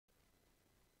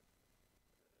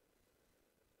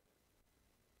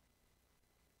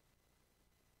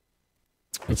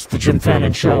It's the Jim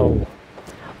Fannon Show.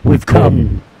 We've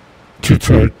come to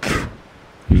take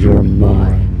your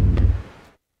mind.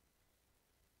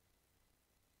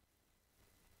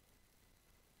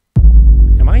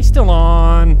 Am I still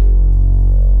on?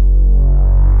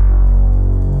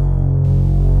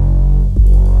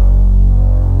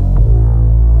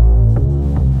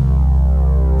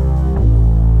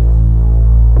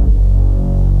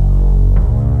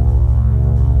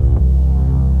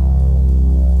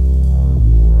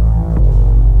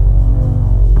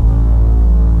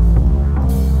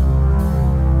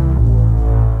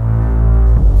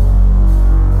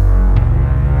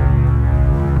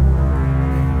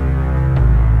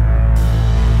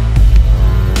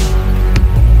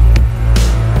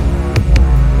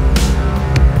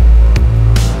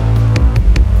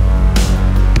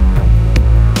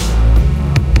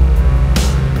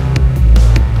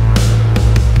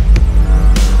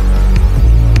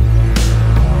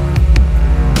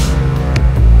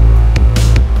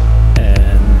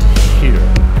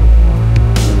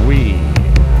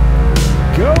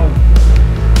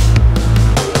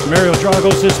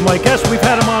 Is my guest. We've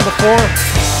had him on before.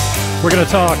 We're going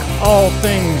to talk all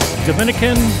things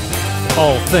Dominican,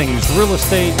 all things real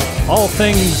estate, all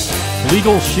things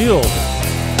Legal Shield.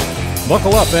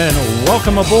 Buckle up and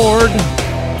welcome aboard.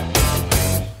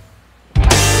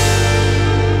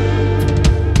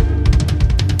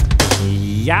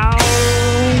 Yow!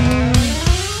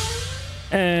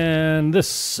 And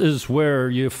this is where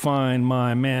you find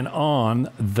my man on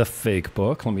the fake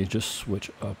book. Let me just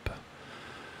switch up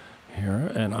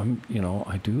here, and I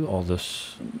do all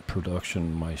this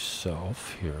production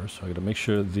myself here, so I got to make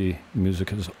sure the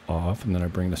music is off, and then I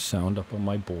bring the sound up on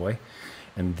my boy.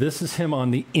 And this is him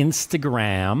on the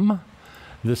Instagram.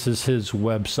 This is his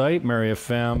website,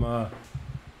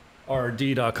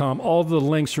 mariafamrd.com. All the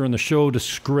links are in the show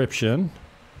description.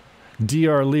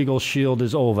 DR Legal Shield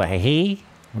is over here.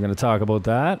 We're going to talk about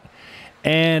that.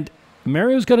 And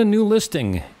Mario's got a new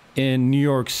listing in New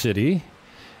York City.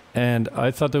 And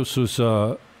I thought this was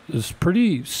this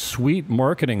pretty sweet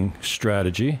marketing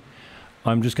strategy.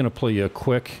 I'm just going to play you a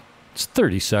quick. It's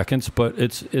 30 seconds, but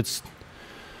it's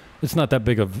not that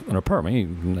big of an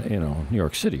apartment, New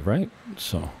York City, right?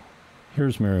 So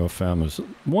here's Mario Fama's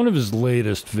one of his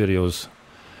latest videos,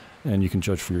 and you can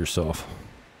judge for yourself.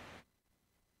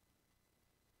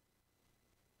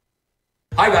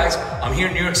 Hi guys, I'm here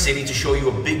in New York City to show you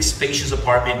a big spacious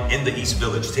apartment in the East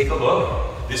Village. Take a look.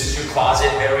 This is your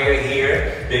closet area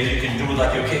here. Then you can do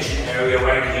like your kitchen area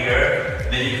right here.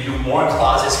 Then you can do more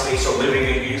closet space or living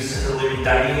area. This is a living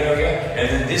dining area. And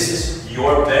then this is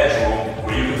your bedroom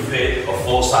where you can fit a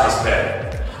full-size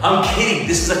bed. I'm kidding,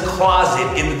 this is a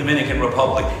closet in the Dominican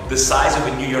Republic, the size of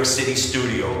a New York City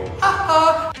studio. Ha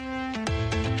ha!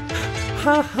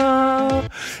 Ha.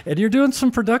 And you're doing some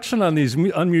production on these.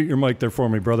 Unmute your mic there for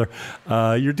me, brother.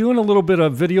 You're doing a little bit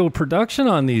of video production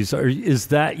on these. Is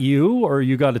that you, or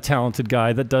you got a talented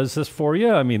guy that does this for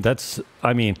you? I'm an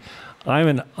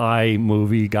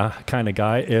iMovie kind of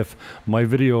guy. If my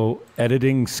video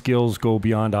editing skills go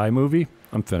beyond iMovie,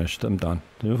 I'm finished. I'm done.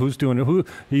 Who's doing it?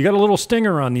 You got a little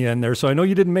stinger on the end there, so I know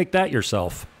you didn't make that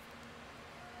yourself.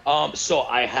 So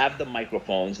I have the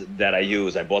microphones that I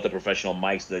use. I bought the professional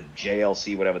mics, the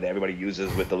JLC, whatever that everybody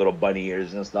uses with the little bunny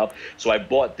ears and stuff. So I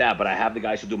bought that, but I have the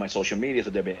guys who do my social media, so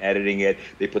they've been editing it.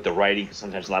 They put the writing, because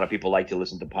sometimes a lot of people like to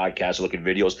listen to podcasts or look at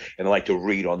videos, and they like to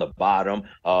read on the bottom,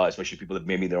 especially people that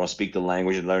maybe they don't speak the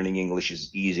language, and learning English is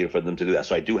easier for them to do that.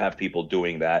 So I do have people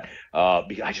doing that,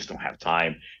 because I just don't have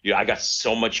time. I got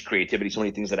so much creativity, so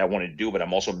many things that I want to do, but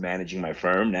I'm also managing my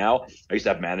firm now. I used to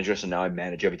have managers, so now I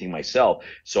manage everything myself.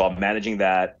 So I'm managing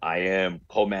that. I am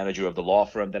co-manager of the law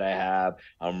firm that I have.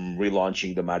 I'm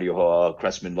relaunching the Mario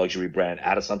Crestman luxury brand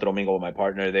out of Santo Domingo with my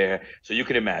partner there. So you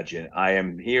can imagine, I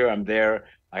am here, I'm there,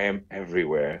 I am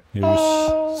everywhere.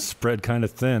 You're spread kind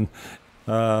of thin.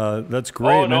 That's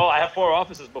great. Oh, no, I have 4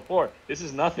 offices before. This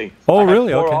is nothing. Oh,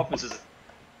 really? Four okay. offices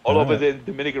all over the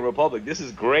Dominican Republic. This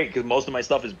is great because most of my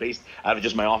stuff is based out of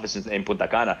just my office in Punta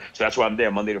Cana. So that's why I'm there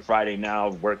Monday to Friday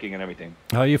now, working and everything.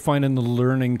 How are you finding the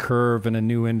learning curve in a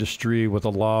new industry with a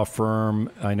law firm?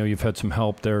 I know you've had some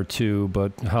help there too,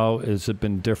 but how has it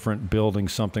been different building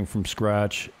something from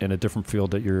scratch in a different field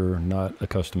that you're not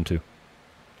accustomed to?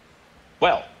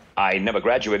 Well, I never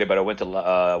graduated, but I went to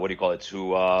what do you call it,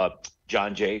 to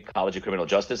John Jay College of Criminal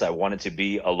Justice. I wanted to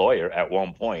be a lawyer at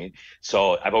one point.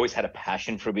 So I've always had a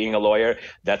passion for being a lawyer.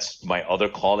 That's my other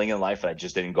calling in life that I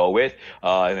just didn't go with.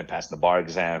 And then passing the bar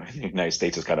exam in the United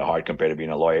States is kind of hard compared to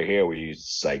being a lawyer here, where you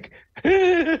just like,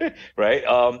 right?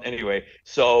 Anyway,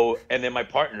 so, and then my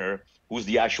partner, who's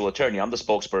the actual attorney. I'm the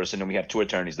spokesperson, and we have two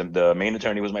attorneys. The main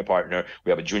attorney was my partner.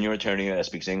 We have a junior attorney that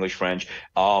speaks English, French,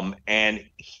 and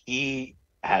he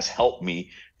has helped me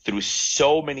through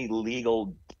so many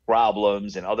legal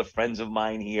problems, and other friends of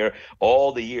mine here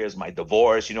all the years, my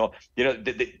divorce, you know,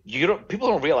 people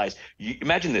don't realize,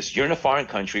 imagine this, you're in a foreign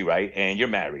country, right? And you're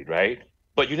married, right?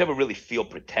 But you never really feel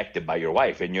protected by your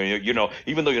wife. And you know,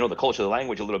 even though you know the culture, the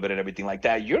language a little bit and everything like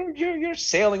that, you're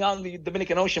sailing on the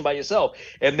Dominican Ocean by yourself.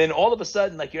 And then all of a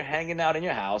sudden, like, you're hanging out in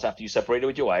your house after you separated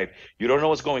with your wife, you don't know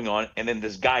what's going on, and then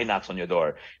this guy knocks on your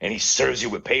door and he serves you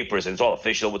with papers, and it's all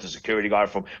official with the security guard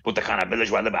from Punta Cana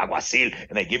village, where I live, Aguacil,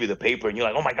 and they give you the paper, and you're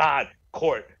like, oh my God,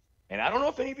 court. And I don't know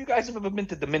if any of you guys have ever been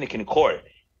to Dominican court.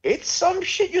 It's some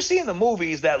shit you see in the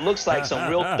movies that looks like some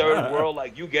real third world.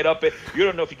 Like, you get up, you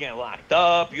don't know if you're getting locked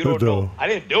up. You don't know. I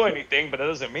didn't do anything, but that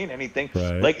doesn't mean anything.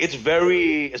 Right. Like, it's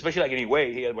very, especially like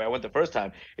anyway here where I went the first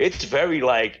time. It's very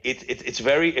like it's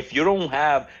very, if you don't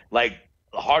have like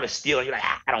the heart of steel, and you're like,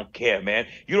 I don't care, man.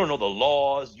 You don't know the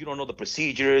laws, you don't know the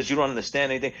procedures, you don't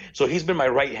understand anything. So he's been my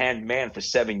right hand man for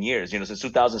 7 years. You know, since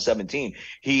 2017,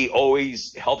 he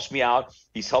always helps me out.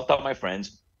 He's helped out my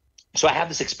friends. So I have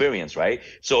this experience, right?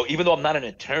 So even though I'm not an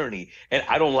attorney, and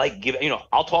I don't like giving, you know,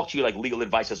 I'll talk to you like legal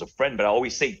advice as a friend, but I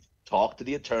always say, talk to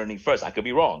the attorney first. I could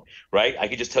be wrong, right? I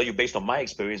could just tell you based on my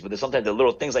experience, but there's sometimes the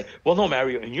little things like, well, no,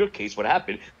 Mario, in your case, what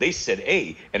happened? They said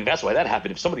A, and that's why that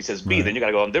happened. If somebody says B, then you got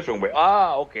to go a different way.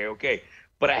 Ah, okay.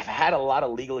 But I've had a lot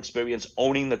of legal experience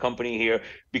owning the company here,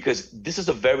 because this is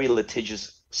a very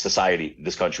litigious society,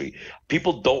 this country.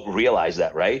 People don't realize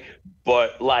that, right?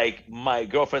 But like, my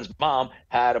girlfriend's mom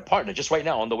had a partner just right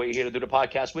now on the way here to do the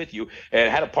podcast with you,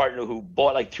 and had a partner who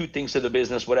bought like 2 things to the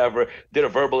business, whatever, did a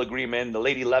verbal agreement. The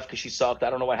lady left because she sucked. I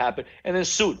don't know what happened. And then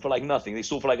sued for like nothing. They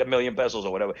sued for like $1 million pesos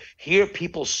or whatever. Here,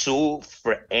 people sue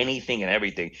for anything and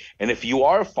everything. And if you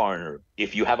are a foreigner,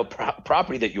 if you have a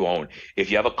property that you own, if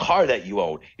you have a car that you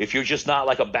own, if you're just not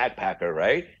like a backpacker,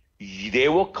 right? They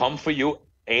will come for you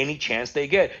any chance they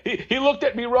get. He looked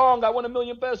at me wrong. I want $1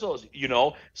 million pesos, you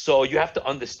know? So you have to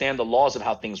understand the laws of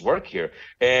how things work here.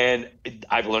 And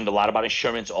I've learned a lot about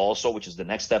insurance also, which is the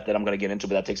next step that I'm going to get into,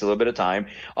 but that takes a little bit of time.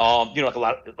 You know, like a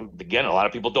lot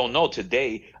of people don't know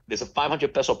today, there's a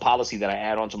 500 peso policy that I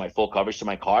add on to my full coverage to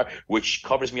my car, which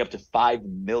covers me up to 5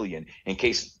 million in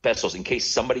case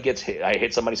somebody gets hit, I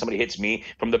hit somebody hits me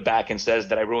from the back and says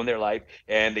that I ruined their life,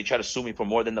 and they try to sue me for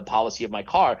more than the policy of my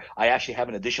car. I actually have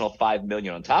an additional 5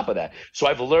 million on top of that. So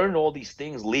I've learned all these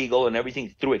things, legal and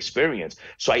everything, through experience.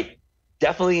 So I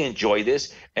definitely enjoy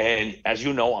this. And as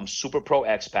you know, I'm super pro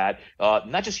expat,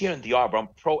 not just here in DR, but I'm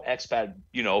pro expat,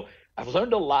 you know. I've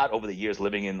learned a lot over the years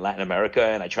living in Latin America,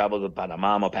 and I travel to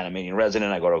Panama. I'm a Panamanian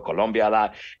resident. I go to Colombia a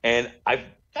lot, and I've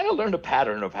kind of learned a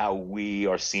pattern of how we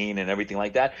are seen and everything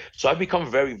like that. So I've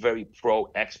become very, very pro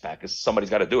expat, because somebody's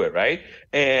got to do it, right?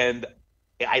 And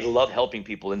I love helping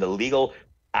people in the legal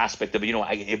aspect of it. You know,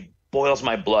 it boils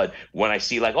my blood when I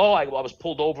see like, oh, I was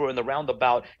pulled over in the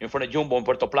roundabout in front of Jumbo in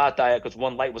Puerto Plata because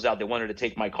one light was out. They wanted to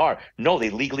take my car. No, they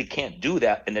legally can't do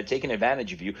that, and they're taking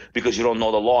advantage of you because you don't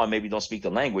know the law and maybe don't speak the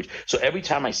language. So every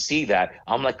time I see that,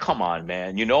 I'm like, come on,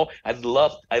 man. You know, I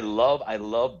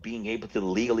love being able to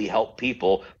legally help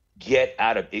people get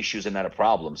out of issues and out of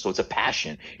problems. So it's a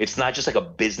passion. It's not just like a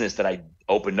business that I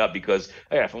opened up because,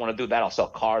 hey, if I want to do that, I'll sell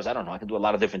cars. I don't know. I can do a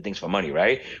lot of different things for money,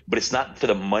 right? But it's not for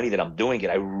the money that I'm doing it.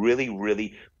 I really,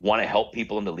 really want to help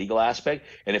people in the legal aspect.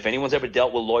 And if anyone's ever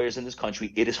dealt with lawyers in this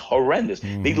country, it is horrendous.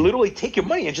 They literally take your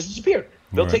money and just disappear.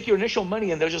 They'll take your initial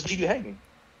money and they'll just leave you hanging.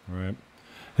 Right.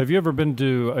 Have you ever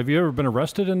been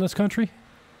arrested in this country?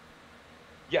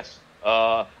 Yes.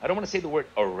 I don't want to say the word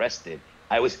arrested.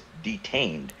 I was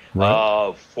detained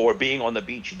for being on the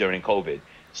beach during COVID.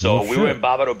 So we were in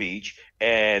Bávaro Beach,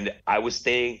 and I was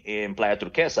staying in Playa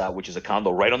Turquesa, which is a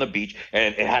condo right on the beach,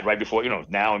 and it had right before, you know,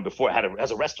 now and before it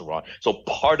has a restaurant. So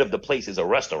part of the place is a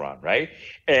restaurant, right?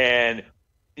 And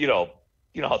you know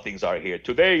how things are here.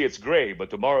 Today it's gray, but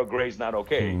tomorrow gray is not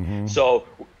okay. So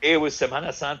it was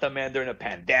Semana Santa, man, during the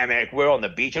pandemic. We're on the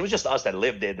beach. It was just us that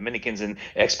lived there, Dominicans and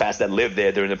expats that lived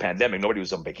there during the pandemic. Nobody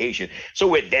was on vacation. So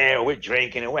we're there, we're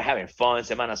drinking, and we're having fun,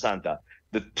 Semana Santa.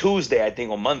 The Tuesday, I think,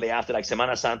 or Monday after like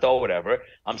Semana Santa or whatever,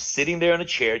 I'm sitting there in a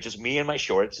chair, just me and my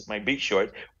shorts, my beach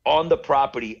shorts, on the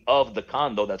property of the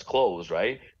condo that's closed,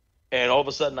 right? And all of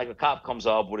a sudden, like, a cop comes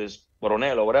up with his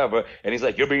coronel or whatever. And he's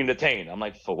like, you're being detained. I'm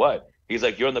like, for what? He's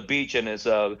like, you're on the beach and it's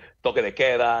toque de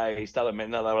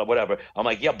queda, whatever. I'm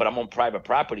like, yeah, but I'm on private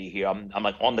property here. I'm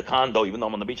like on the condo, even though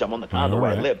I'm on the beach, I'm on the condo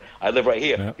where I live. I live right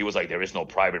here. Yeah. He was like, there is no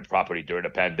private property during the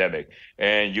pandemic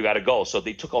and you got to go. So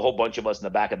they took a whole bunch of us in the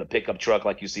back of the pickup truck,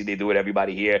 like you see they do it,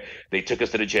 everybody here. They took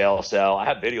us to the jail cell. I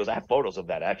have videos, I have photos of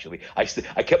that actually. I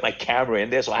kept my camera in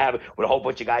there, so I have it with a whole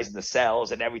bunch of guys in the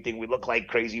cells and everything. We look like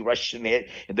crazy Russian and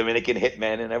Dominican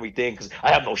hitmen and everything because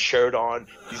I have no shirt on.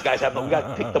 These guys have no, we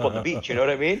got picked up on the beach, you know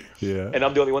what I mean? Yeah. And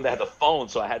I'm the only one that had the phone,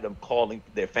 so I had them calling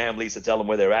their families to tell them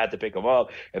where they're at to pick them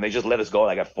up, and they just let us go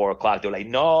like at 4 o'clock. They're like,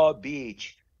 no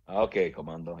beach. Okay,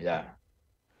 commando, yeah.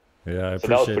 Yeah, I So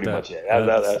that was appreciate pretty that. much it.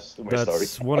 That's my story.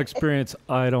 That's one experience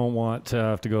I don't want to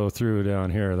have to go through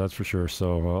down here. That's for sure.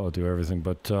 So I'll do everything.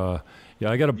 But yeah,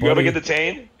 I got a buddy. You ever get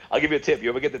detained? I'll give you a tip. You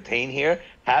ever get detained here?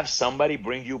 Have somebody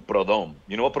bring you Prodome.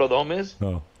 You know what Prodome is?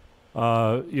 No.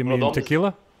 You mean Prodome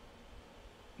tequila?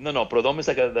 No, Prodome is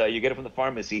like you get it from the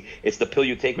pharmacy. It's the pill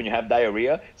you take when you have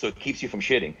diarrhea, so it keeps you from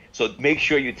shitting. So make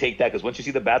sure you take that, because once you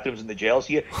see the bathrooms in the jails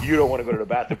here, you don't want to go to the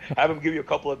bathroom. Have them give you a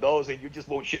couple of those, and you just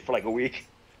won't shit for like a week.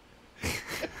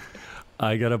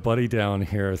 I got a buddy down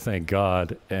here, thank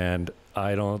God, and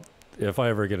I don't. If I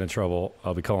ever get in trouble,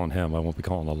 I'll be calling him. I won't be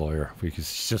calling a lawyer, because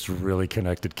he's just a really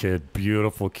connected kid,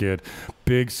 beautiful kid,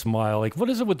 big smile. Like, what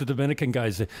is it with the Dominican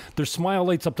guys? Their smile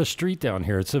lights up the street down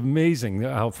here. It's amazing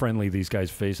how friendly these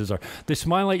guys' faces are. They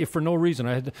smile at you for no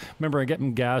reason. Remember I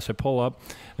getting gas. I pull up,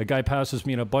 a guy passes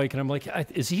me on a bike, and I'm like,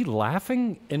 is he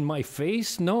laughing in my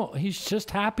face? No, he's just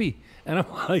happy. And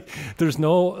I'm like, there's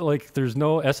no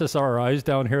SSRIs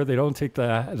down here. They don't take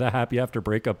the happy after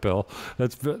breakup pill.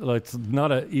 That's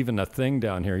not even a thing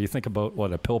down here. You think about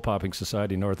what a pill popping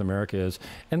society North America is,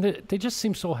 and they just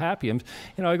seem so happy.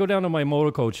 I go down to my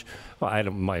moto coach. Well, I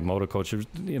don't my moto coach.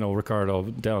 Ricardo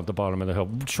down at the bottom of the hill,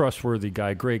 trustworthy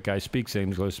guy, great guy, speaks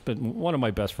English, been one of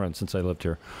my best friends since I lived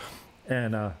here,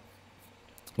 and.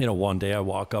 One day I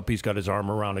walk up, he's got his arm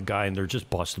around a guy, and they're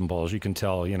just busting balls. You can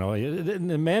tell,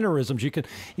 the mannerisms. You can,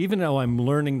 even though I'm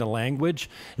learning the language,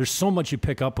 there's so much you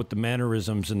pick up with the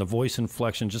mannerisms and the voice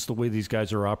inflection, just the way these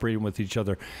guys are operating with each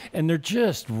other, and they're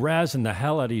just razzing the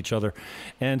hell at each other.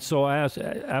 And so I asked,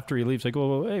 after he leaves, I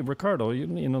go, "Hey, Ricardo, you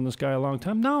know this guy a long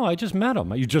time?" "No, I just met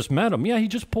him." "You just met him?" "Yeah, he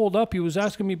just pulled up. He was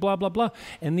asking me blah blah blah."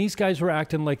 And these guys were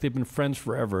acting like they've been friends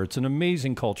forever. It's an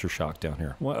amazing culture shock down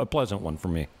here. A pleasant one for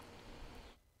me.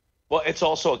 Well, it's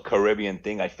also a Caribbean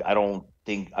thing. I don't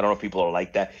know if people are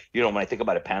like that. When I think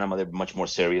about it, Panama, they're much more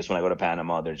serious. When I go to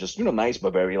Panama, they're just, nice,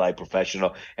 but very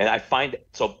professional. And I find,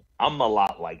 so I'm a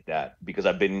lot like that because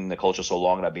I've been in the culture so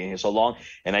long and I've been here so long.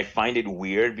 And I find it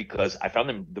weird because I found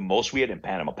them the most weird in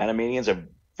Panama. Panamanians are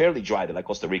fairly dry. They're like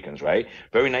Costa Ricans, right?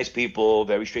 Very nice people,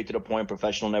 very straight to the point,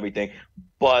 professional and everything.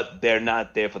 But they're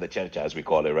not there for the chercha, as we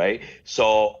call it, right?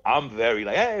 So I'm very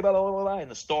like, hey, blah, blah, blah, blah. In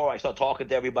the store, I start talking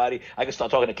to everybody. I can start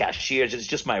talking to cashiers. It's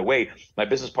just my way. My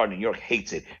business partner in New York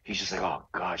hates it. He's just like, oh,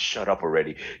 God, shut up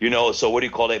already. So what do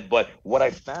you call it? But what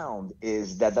I found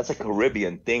is that that's a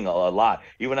Caribbean thing a lot.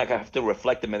 Even like I have to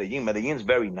reflect the Medellin. Medellin's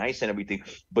very nice and everything,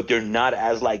 but they're not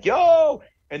as like, yo.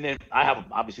 And then I have,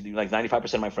 obviously, like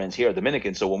 95% of my friends here are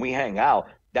Dominican. So when we hang out,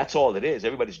 that's all it is.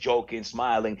 Everybody's joking,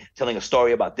 smiling, telling a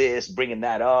story about this, bringing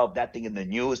that up, that thing in the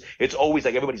news. It's always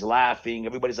like everybody's laughing.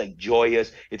 Everybody's like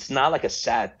joyous. It's not like a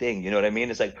sad thing. You know what I mean?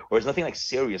 It's like, or it's nothing like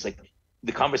serious. Like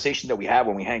the conversation that we have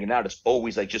when we're hanging out, it's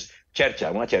always like just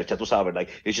chercha. We're not chercha, tu sabes.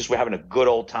 Like it's just we're having a good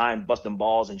old time, busting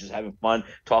balls and just having fun,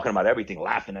 talking about everything,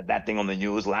 laughing at that thing on the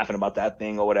news, laughing about that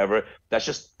thing or whatever. That's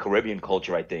just Caribbean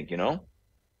culture, I think,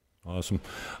 Awesome.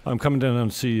 I'm coming down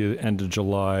to see you end of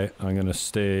July. I'm going to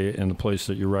stay in the place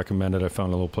that you recommended. I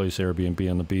found a little place, Airbnb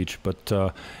on the beach.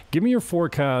 But give me your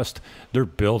forecast. They're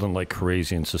building like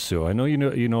crazy in Sosúa. I know you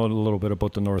know a little bit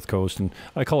about the North Coast, and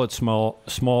I call it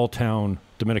small town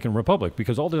Dominican Republic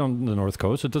because all down the North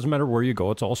Coast, it doesn't matter where you go,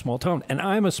 it's all small town. And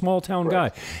I'm a small town guy.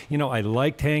 I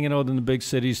liked hanging out in the big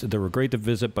cities. They were great to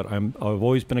visit, but I've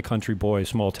always been a country boy,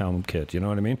 small town kid. You know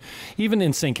what I mean? Even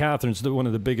in St. Catharines, one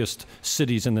of the biggest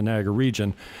cities in the Niagara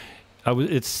region,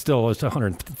 it's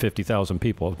 150,000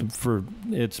 people.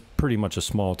 It's pretty much a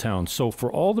small town. So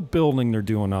for all the building they're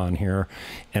doing on here,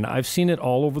 and I've seen it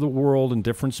all over the world in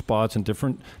different spots and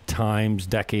different times,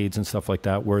 decades and stuff like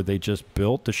that, where they just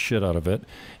built the shit out of it,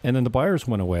 and then the buyers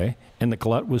went away, and the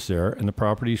glut was there, and the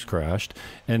properties crashed,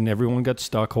 and everyone got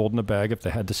stuck holding the bag. If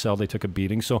they had to sell, they took a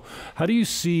beating. So how do you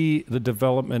see the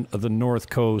development of the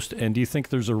North Coast, and do you think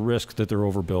there's a risk that they're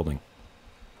overbuilding?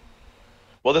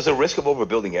 Well, there's a risk of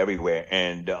overbuilding everywhere.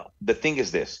 And the thing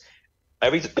is this.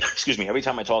 excuse me, every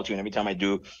time I talk to you and every time I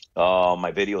do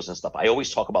my videos and stuff, I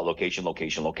always talk about location,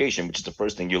 location, location, which is the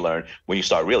first thing you learn when you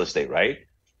start real estate, right?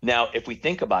 Now, if we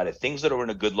think about it, things that are in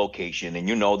a good location, and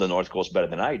you know the North Coast better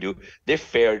than I do, they're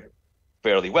fared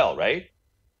fairly well, right?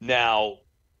 Now,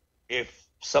 if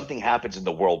something happens in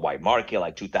the worldwide market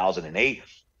like 2008,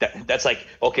 that's like,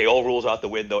 okay, all rules out the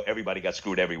window, everybody got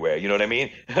screwed everywhere. You know what I mean?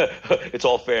 It's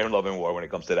all fair in love and war when it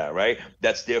comes to that, right?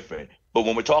 That's different. But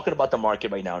when we're talking about the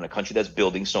market right now in a country that's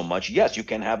building so much, yes, you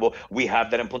can have, we have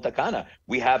that in Punta Cana.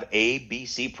 We have A, B,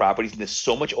 C properties, and there's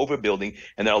so much overbuilding,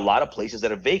 and there are a lot of places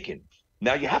that are vacant.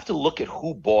 Now, you have to look at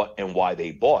who bought and why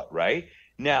they bought, right?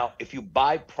 Now, if you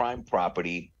buy prime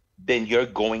property, then you're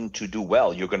going to do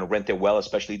well. You're going to rent it well,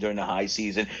 especially during the high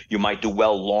season. You might do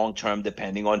well long-term,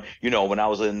 depending on, you know, when I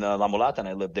was in La Mulata and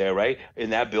I lived there, right? In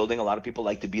that building, a lot of people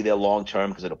like to be there long-term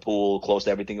because of the pool, close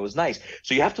to everything. It was nice.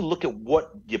 So you have to look at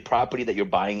what your property that you're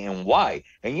buying and why.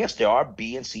 And yes, there are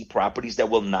B and C properties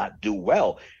that will not do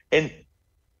well. And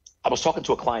I was talking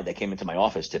to a client that came into my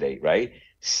office today, right?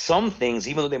 Some things,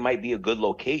 even though they might be a good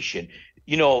location,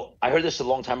 you know, I heard this a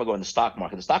long time ago in the stock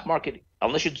market. The stock market,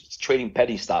 unless you're trading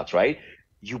penny stocks, right?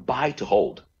 You buy to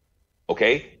hold,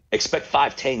 okay? Expect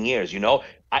 5-10 years, you know?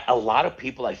 A lot of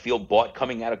people I feel bought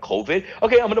coming out of COVID.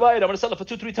 Okay, I'm going to buy it. I'm going to sell it for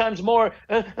 2-3 times more.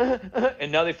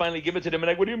 And now they finally give it to them. And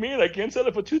like, what do you mean? I can't sell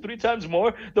it for 2-3 times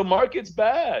more? The market's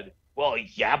bad. Well,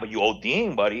 yeah, but you're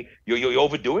ODing, buddy. You're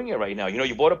overdoing it right now. You know,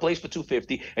 you bought a place for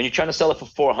 250 and you're trying to sell it for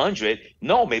 400.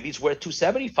 No, maybe it's worth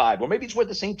 275, or maybe it's worth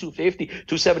the same 250,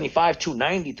 275,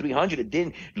 290, 300. It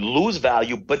didn't lose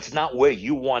value, but it's not where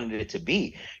you wanted it to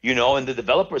be, you know, and the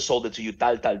developer sold it to you,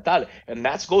 tal. And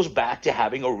that goes back to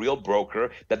having a real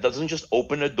broker that doesn't just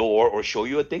open a door or show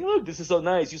you a thing. Look, this is so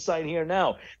nice. You sign here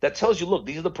now. That tells you, look,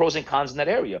 these are the pros and cons in that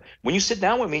area. When you sit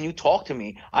down with me and you talk to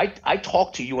me, I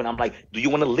talk to you and I'm like, do you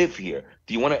want to live here?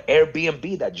 Do you want to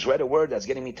Airbnb, that dreaded word that's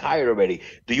getting me tired already?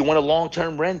 Do you want to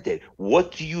long-term rent it?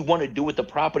 What do you want to do with the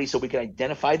property so we can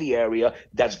identify the area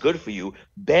that's good for you?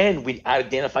 Then we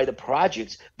identify the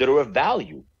projects that are of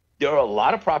value. There are a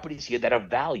lot of properties here that are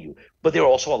value, but there are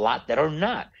also a lot that are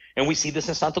not. And we see this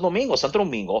in Santo Domingo. Santo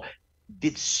Domingo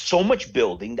did so much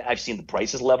building that I've seen the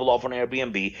prices level off on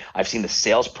Airbnb. I've seen the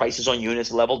sales prices on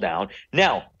units level down.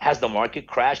 Now, has the market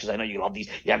crashed? Because I know you have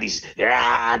these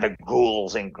the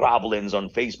ghouls and goblins on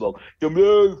Facebook.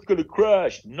 It's going to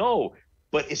crash. No,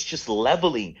 but it's just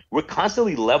leveling. We're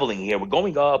constantly leveling here. We're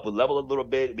going up, we level a little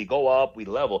bit, we go up, we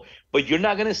level. But you're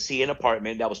not going to see an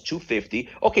apartment that was 250.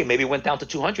 Okay, maybe it went down to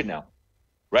 200 now,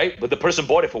 right? But the person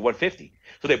bought it for 150.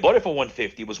 So they bought it for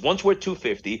 150. It was once worth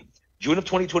 250. June of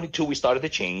 2022, we started to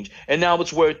change, and now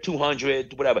it's worth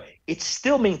 200, whatever. It's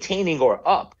still maintaining or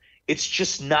up. It's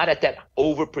just not at that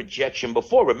over projection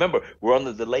before. Remember, we're on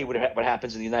the delay with what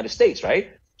happens in the United States,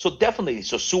 right? So definitely,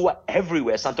 Sosua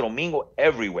everywhere, Santo Domingo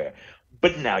everywhere.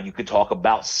 But now you could talk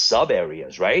about sub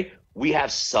areas, right? We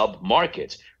have sub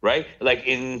markets, right? Like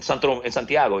in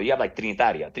Santiago, you have like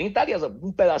Trinitaria. Trinitaria is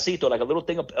un pedacito, like a little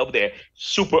thing up there,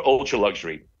 super ultra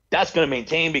luxury. That's going to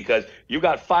maintain because you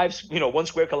got 1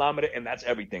 square kilometer, and that's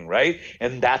everything, right?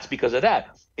 And that's because of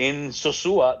that. In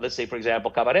Sosua, let's say, for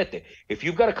example, Cabarete, if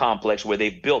you've got a complex where they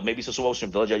built, maybe Sosua Ocean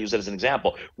Village, I use that as an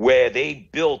example, where they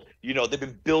built, they've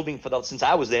been building since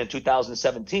I was there in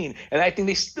 2017, and I think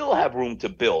they still have room to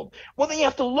build. Well, then you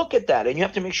have to look at that, and you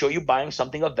have to make sure you're buying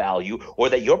something of value, or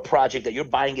that your project that you're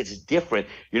buying is different.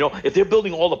 If they're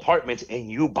building all apartments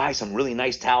and you buy some really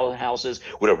nice townhouses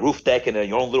with a roof deck and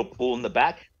your own little pool in the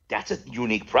back, that's a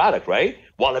unique product, right?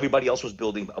 While everybody else was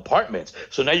building apartments.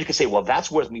 So now you can say, well, that's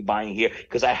worth me buying here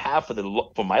because I have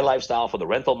for my lifestyle, for the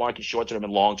rental market, short-term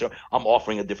and long-term, I'm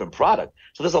offering a different product.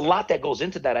 So there's a lot that goes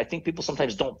into that. I think people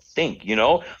sometimes don't think,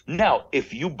 Now,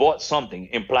 if you bought something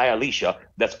in Playa Alicia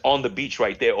that's on the beach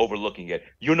right there overlooking it,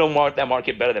 that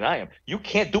market better than I am. You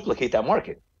can't duplicate that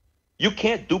market. You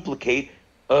can't duplicate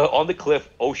on the cliff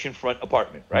oceanfront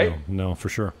apartment, right? No, for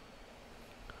sure.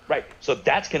 Right. So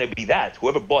that's going to be that.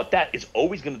 Whoever bought that is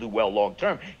always going to do well long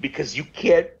term because you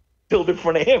can't build in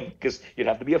front of him because you'd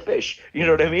have to be a fish. You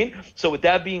know what I mean? So with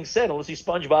that being said, unless you're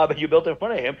SpongeBob and you built in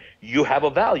front of him, you have a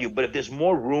value. But if there's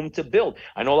more room to build,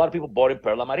 I know a lot of people bought in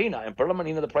Perla Marina, and Perla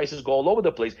Marina, the prices go all over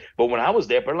the place. But when I was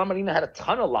there, Perla Marina had a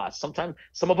ton of lots. Sometimes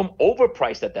some of them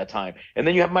overpriced at that time. And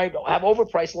then you might have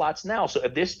overpriced lots now. So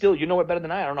if there's still, it better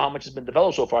than I don't know how much has been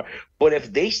developed so far, but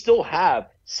if they still have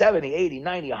 70, 80,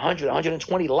 90, 100,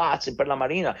 120 lots in Perla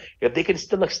Marina, if they can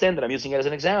still extend it, I'm using it as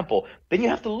an example, then you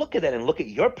have to look at that and look at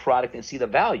your product and see the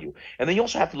value. And then you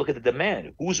also have to look at the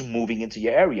demand. Who's moving into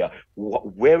your area?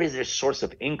 Where is their source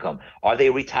of income? Are they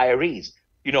retirees?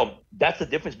 You know, that's the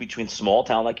difference between small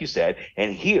town, like you said,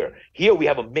 and here. Here we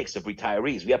have a mix of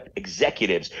retirees. We have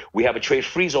executives. We have a trade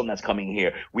free zone that's coming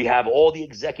here. We have all the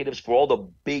executives for all the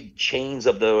big chains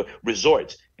of the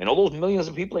resorts. And all those millions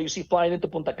of people that you see flying into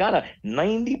Punta Cana,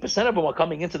 90% of them are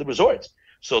coming into the resorts.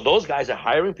 So those guys are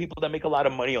hiring people that make a lot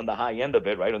of money on the high end of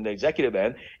it, right, on the executive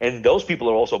end, and those people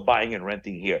are also buying and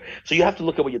renting here. So you have to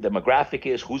look at what your demographic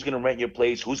is, who's going to rent your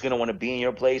place, who's going to want to be in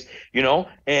your place, you know,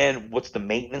 and what's the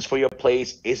maintenance for your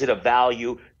place? Is it a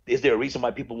value? Is there a reason why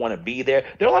people want to be there?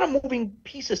 There are a lot of moving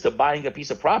pieces to buying a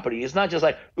piece of property. It's not just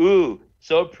like, ooh,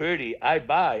 so pretty, I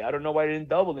buy. I don't know why it didn't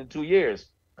double in 2 years.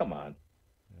 Come on.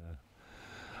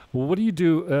 Well, what do you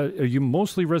do? Are you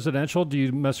mostly residential? Do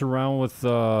you mess around with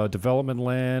development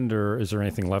land, or is there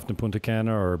anything left in Punta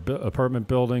Cana, or apartment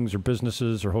buildings, or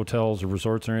businesses, or hotels, or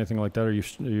resorts, or anything like that? Or are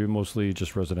you mostly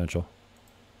just residential?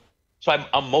 So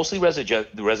I'm mostly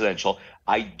residential.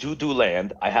 I do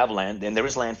land. I have land, and there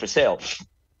is land for sale.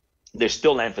 There's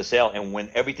still land for sale. And when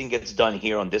everything gets done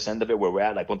here on this end of it, where we're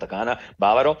at, like Punta Cana,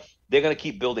 Bávaro, they're going to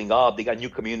keep building up. They got new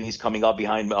communities coming up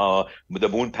behind the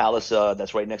Moon Palace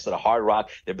that's right next to the Hard Rock.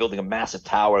 They're building a massive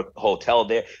tower hotel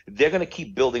there. They're going to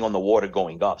keep building on the water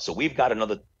going up. So we've got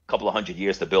another couple of 100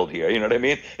 years to build here. You know what I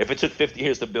mean? If it took 50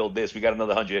 years to build this, we got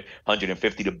another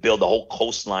 150 to build the whole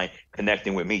coastline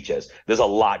connecting with Miches. There's a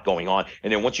lot going on.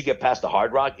 And then once you get past the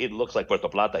Hard Rock, it looks like Puerto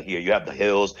Plata here. You have the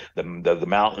hills, the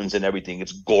mountains and everything.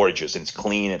 It's gorgeous and it's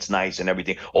clean. It's nice and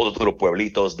everything. All the little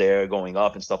pueblitos there going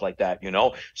up and stuff like that, you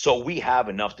know? So we have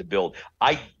enough to build.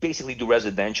 I basically do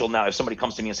residential. Now, if somebody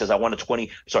comes to me and says, I want a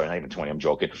 20, sorry, not even 20, I'm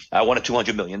joking. I want a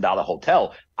 $200 million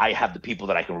hotel. I have the people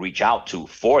that I can reach out to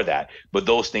for that. But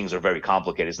those things are very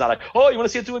complicated. It's not like, oh, you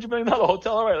want to see a $200 million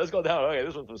hotel? All right, let's go down. Okay,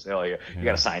 this one's for sale here. You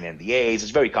got to sign NDAs.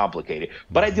 It's very complicated.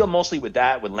 But I deal mostly with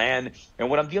that, with land. And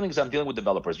what I'm dealing with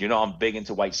developers. You know, I'm big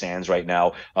into White Sands right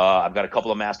now. I've got a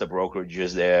couple of master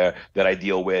brokerages there that I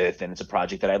deal with, and it's a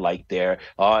project that I like there.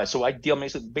 So I deal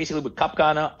basically with Cap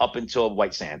Cana up until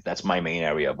White Sands. That's my main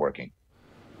area of working.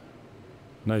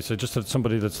 Nice. I just had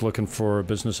somebody that's looking for a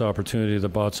business opportunity that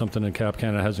bought something in Cap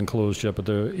Cana. It hasn't closed yet, but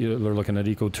they're looking at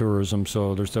ecotourism,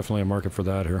 so there's definitely a market for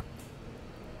that here.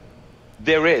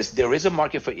 There is a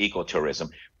market for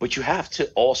ecotourism, but you have to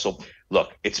also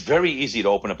look. It's very easy to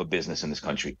open up a business in this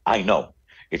country. I know.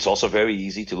 It's also very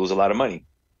easy to lose a lot of money.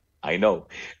 I know.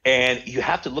 And you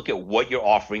have to look at what you're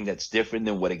offering that's different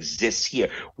than what exists here.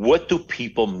 What do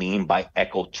people mean by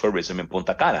ecotourism in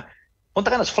Punta Cana?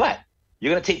 Punta Cana's flat.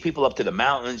 You're going to take people up to the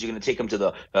mountains. You're going to take them to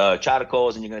the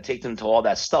charcos, and you're going to take them to all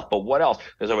that stuff. But what else?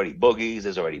 There's already boogies.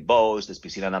 There's already bows. There's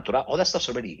piscina natural. All that stuff's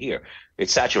already here.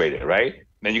 It's saturated, right?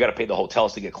 Then you got to pay the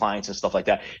hotels to get clients and stuff like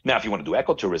that. Now, if you want to do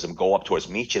ecotourism, go up towards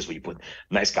Miches where you put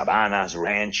nice cabanas,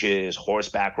 ranches,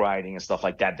 horseback riding and stuff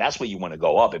like that. That's where you want to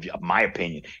go up, my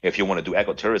opinion, if you want to do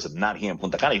ecotourism, not here in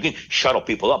Punta Cana. You can shuttle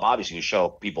people up. Obviously, you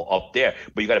shuttle people up there,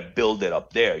 but you got to build it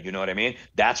up there. You know what I mean?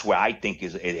 That's where I think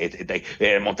is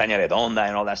Montaña Redonda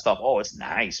and all that stuff. Oh, it's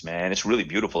nice, man. It's really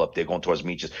beautiful up there going towards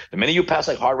Miches. The minute you pass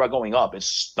like Hard Rock going up, it's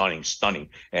stunning.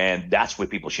 And that's where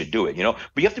people should do it, you know?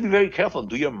 But you have to be very careful and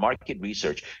do your market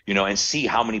research. You know, and see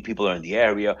how many people are in the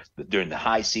area during the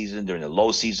high season, during the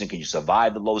low season. Can you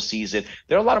survive the low season?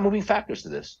 There are a lot of moving factors to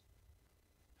this.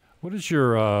 What is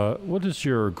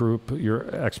your group, your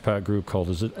expat group called?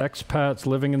 Is it Expats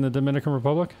Living in the Dominican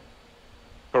Republic?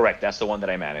 Correct. That's the one that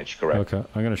I manage. Correct. Okay.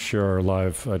 I'm going to share our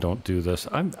live. I don't do this.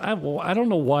 I don't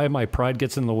know why my pride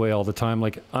gets in the way all the time.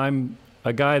 Like, I'm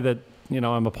a guy that, you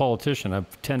know, I'm a politician. I'm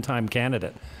a 10-time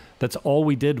candidate. That's all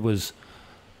we did was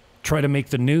try to make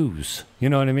the news. You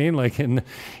know what I mean? Like, and,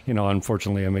 you know,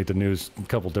 unfortunately I made the news a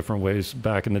couple different ways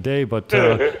back in the day, but,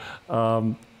 you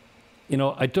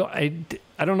know, I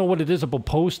don't know what it is about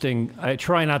posting. I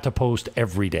try not to post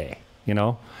every day, you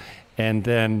know? And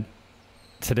then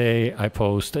today I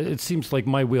post, it seems like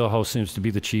my wheelhouse seems to be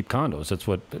the cheap condos. That's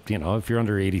what, you know, if you're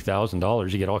under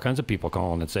 $80,000, you get all kinds of people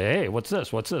calling and say, hey, what's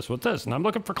this? And I'm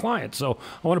looking for clients. So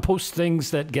I want to post things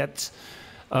that get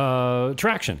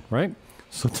traction, right?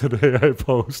 So today I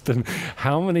post, and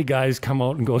how many guys come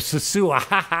out and go, Sasua,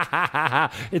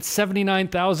 it's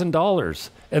 $79,000.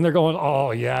 And they're going,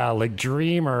 oh, yeah, like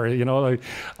dreamer, you know, like,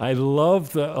 I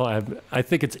love I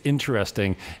think it's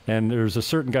interesting. And there's a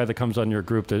certain guy that comes on your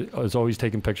group that is always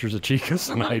taking pictures of chicas,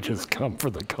 and I just come for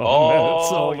the comments.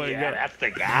 Oh, yeah, that's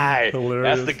the guy.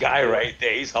 Hilarious. That's the guy right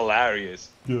there. He's hilarious.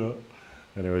 Yeah.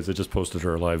 Anyways, I just posted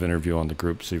her live interview on the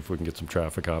group, see if we can get some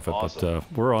traffic off it. Awesome.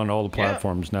 But we're on all the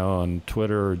platforms now, on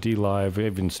Twitter, DLive. We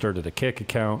even started a Kick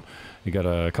account. We got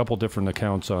a couple different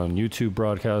accounts on YouTube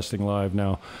broadcasting live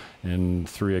now, and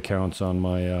 3 accounts on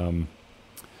my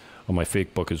on my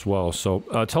fake book as well. So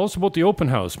tell us about the open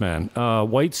house, man.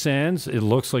 White Sands, it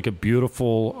looks like a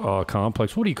beautiful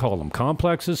complex. What do you call them?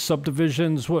 Complexes,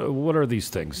 subdivisions? What are these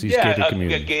things? These gated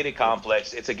communities? A gated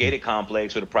complex. It's a gated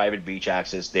complex with a private beach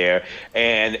access there.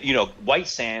 And, you know, White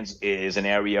Sands is an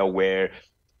area where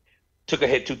took a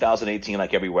hit 2018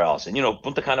 like everywhere else. And, you know,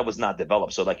 Punta Cana was not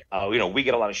developed. So, like, you know, we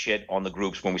get a lot of shit on the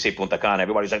groups when we say Punta Cana.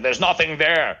 Everybody's like, there's nothing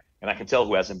there. And I can tell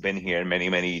who hasn't been here in many,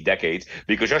 many decades,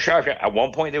 because at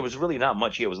one point there was really not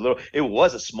much here. It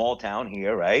was a small town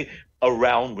here, right,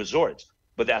 around resorts.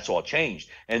 But that's all changed.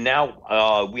 And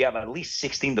now we have at least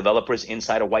 16 developers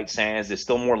inside of White Sands. There's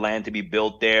still more land to be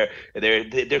built there.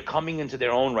 They're coming into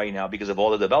their own right now because of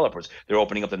all the developers. They're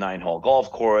opening up the 9-hole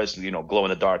golf course, you know, glow in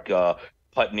the dark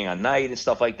putting on night and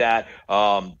stuff like that.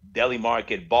 Deli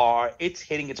market, bar, it's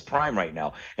hitting its prime right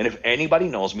now. And if anybody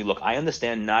knows me, look, I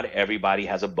understand not everybody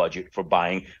has a budget for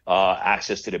buying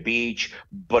access to the beach,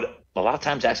 but a lot of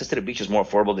times access to the beach is more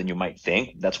affordable than you might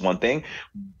think. That's one thing.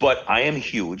 But I am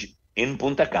huge in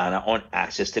Punta Cana on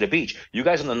access to the beach. You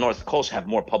guys on the North Coast have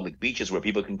more public beaches where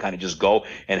people can kind of just go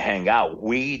and hang out.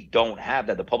 We don't have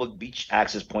that. The public beach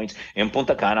access points in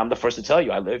Punta Cana, I'm the first to tell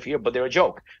you, I live here, but they're a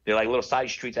joke. They're like little side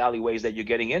streets, alleyways that you're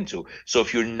getting into. So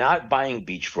if you're not buying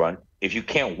beachfront, if you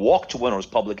can't walk to one of those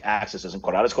public accesses in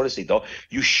Corrales Corecito,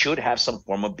 you should have some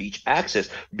form of beach access,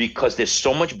 because there's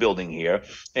so much building here.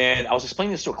 And I was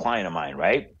explaining this to a client of mine,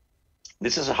 right?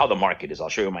 This is how the market is. I'll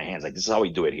show you my hands. Like, this is how we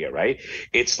do it here, right?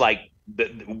 It's like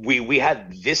we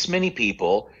had this many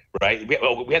people, right?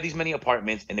 We had these many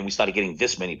apartments, and then we started getting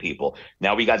this many people.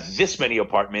 Now we got this many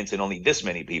apartments and only this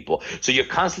many people. So you're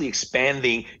constantly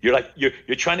expanding. You're like you're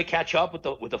trying to catch up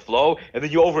with the flow, and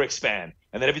then you overexpand.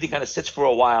 And then everything kind of sits for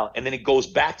a while, and then it goes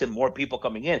back to more people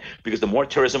coming in, because the more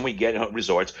tourism we get in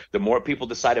resorts, the more people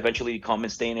decide eventually to come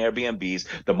and stay in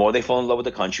Airbnbs, the more they fall in love with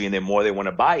the country, and the more they want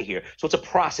to buy here. So it's a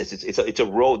process. It's a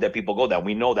road that people go down.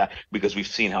 We know that because we've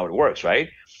seen how it works, right?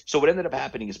 So what ended up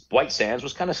happening is White Sands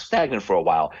was kind of stagnant for a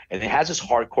while, and it has this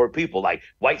hardcore people like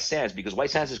White Sands, because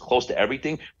White Sands is close to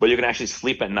everything, but you can actually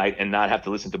sleep at night and not have to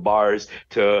listen to bars,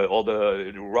 to all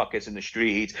the ruckus in the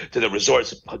streets, to the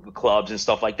resorts, clubs, and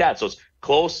stuff like that. So it's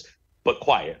close but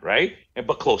quiet, right?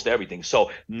 But close to everything.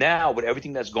 So now with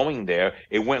everything that's going there,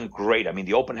 it went great. I mean,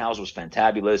 the open house was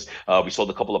fantabulous. We sold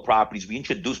a couple of properties. We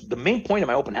introduced, the main point of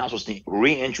my open house was to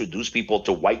reintroduce people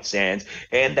to White Sands,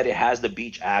 and that it has the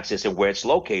beach access and where it's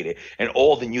located and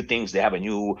all the new things. They have a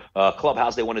new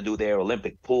clubhouse they want to do there,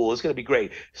 Olympic pool. It's going to be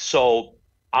great. So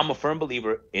I'm a firm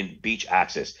believer in beach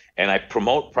access, and I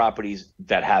promote properties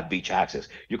that have beach access.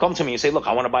 You come to me and say, look,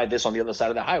 I want to buy this on the other side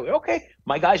of the highway. Okay,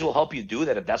 my guys will help you do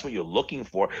that if that's what you're looking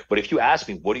for. But if you ask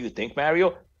me, what do you think,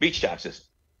 Mario? Beach access.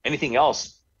 Anything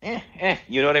else?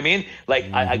 You know what I mean?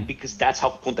 Like, because that's how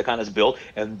Punta Cana is built,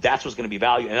 and that's what's going to be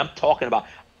value. And I'm talking about,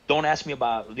 don't ask me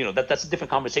about, you know, that's a different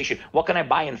conversation. What can I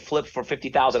buy and flip for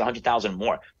 50,000, 100,000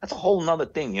 more? That's a whole nother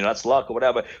thing. You know, that's luck or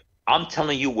whatever. I'm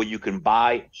telling you what you can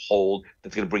buy, hold,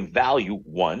 that's going to bring value,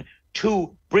 one.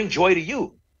 Two, bring joy to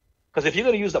you. Because if you're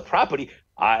going to use the property,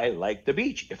 I like the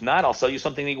beach. If not, I'll sell you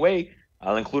something anyway.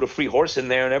 I'll include a free horse in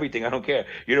there and everything. I don't care.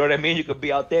 You know what I mean? You could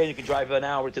be out there and you can drive an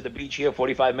hour to the beach here,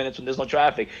 45 minutes when there's no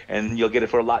traffic, and you'll get it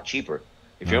for a lot cheaper.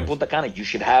 If you're in Punta Cana, you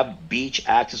should have beach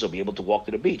access or be able to walk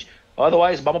to the beach.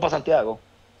 Otherwise, vamos para Santiago.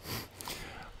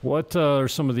 What are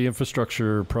some of the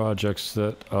infrastructure projects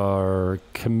that are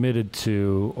committed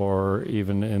to, or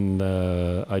even in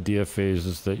the idea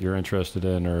phases, that you're interested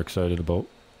in or excited about?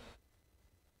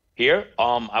 Here,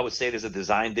 I would say there's a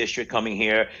design district coming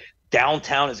here.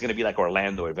 Downtown is going to be like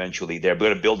Orlando eventually. They're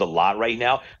going to build a lot right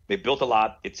now. They built a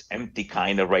lot. It's empty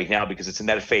kind of right now because it's in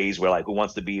that phase where, like, who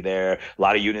wants to be there? A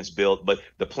lot of units built. But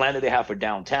the plan that they have for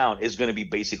downtown is going to be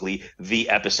basically the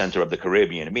epicenter of the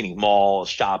Caribbean, meaning malls,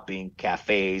 shopping,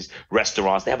 cafes,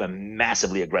 restaurants. They have a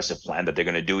massively aggressive plan that they're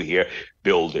going to do here.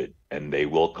 Build it and they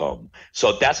will come.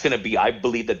 So that's going to be, I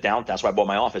believe that that's why I bought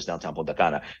my office downtown Punta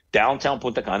Cana. Downtown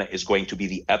Punta Cana is going to be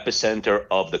the epicenter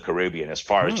of the Caribbean as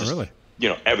far as just... Really? You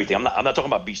know, everything. I'm not talking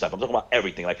about beach life. I'm talking about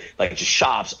everything, like just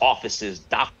shops, offices,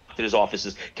 doctors'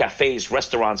 offices, cafes,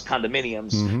 restaurants,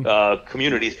 condominiums,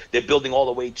 communities. They're building all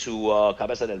the way to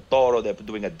Cabeza del Toro. They're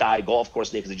doing a golf course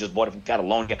there because they just bought it from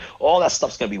Catalonia. All that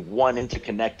stuff's going to be one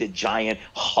interconnected giant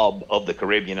hub of the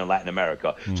Caribbean and Latin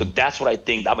America. So that's what I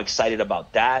think. I'm excited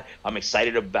about that. I'm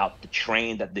excited about the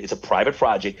train. That it's a private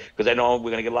project, because I know we're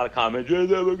going to get a lot of comments.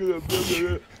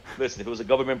 Listen, if it was a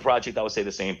government project, I would say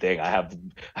the same thing. I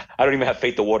don't even have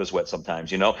faith the water's wet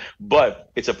sometimes, you know.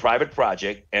 But it's a private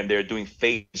project, and they're doing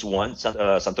phase 1,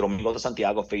 Santo Domingo to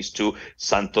Santiago, phase 2,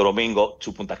 Santo Domingo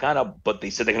to Punta Cana. But they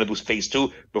said they're going to do phase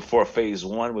 2 before phase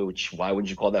 1. Which, why wouldn't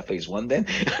you call that phase 1 then?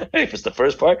 If it's the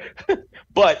first part.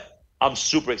 But I'm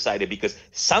super excited because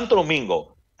Santo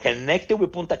Domingo connected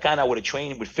with Punta Cana with a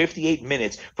train with 58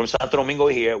 minutes from Santo Domingo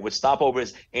here, with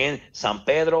stopovers in San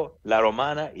Pedro, La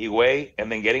Romana, Higüey,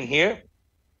 and then getting here.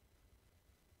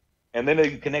 And then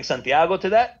you connect Santiago to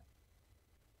that.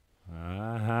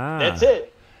 That's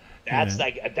it. That's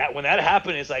like that. When that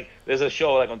happened, it's like there's a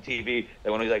show like on TV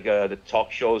that when it's like the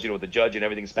talk shows, you know, with the judge and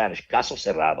everything in Spanish. Caso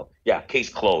cerrado. Yeah, case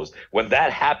closed. When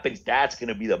that happens, that's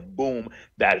gonna be the boom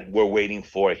that we're waiting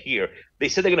for here. They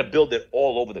said they're going to build it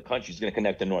all over the country. It's going to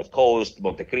connect the North Coast,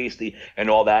 Montecristi, and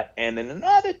all that. And then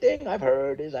another thing I've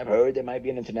heard there might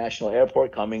be an international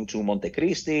airport coming to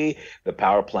Montecristi. The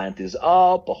power plant is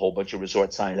up. A whole bunch of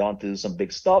resorts signed on to some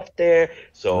big stuff there.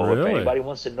 So if anybody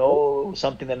wants to know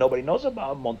something that nobody knows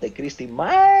about, Montecristi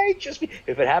might just be.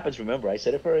 If it happens, remember, I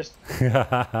said it first.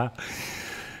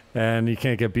 And you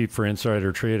can't get beat for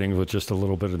insider trading with just a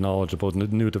little bit of knowledge about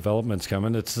new developments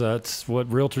coming. That's what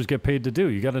realtors get paid to do.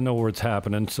 You got to know where it's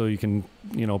happening so you can,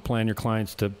 you know, plan your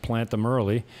clients to plant them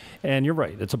early. And you're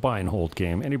right, it's a buy and hold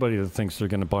game. Anybody that thinks they're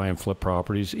going to buy and flip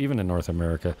properties, even in North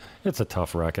America, it's a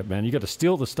tough racket, man. You got to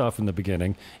steal the stuff in the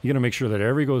beginning. You got to make sure that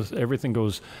everything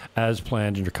goes as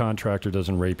planned and your contractor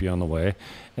doesn't rape you on the way.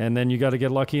 And then you got to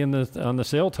get lucky on the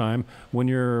sale time. When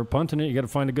you're punting it, you got to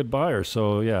find a good buyer.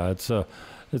 So yeah,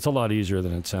 it's a lot easier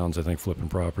than it sounds, I think, flipping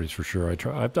properties for sure.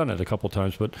 I've done it a couple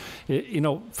times, but you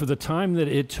know, for the time that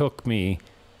it took me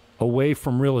away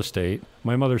from real estate,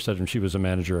 my mother said when she was a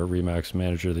manager at Remax,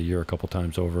 manager of the year a couple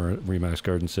times over at Remax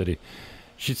Garden City,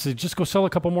 she said, just go sell a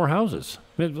couple more houses.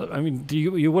 I mean,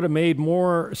 you would have made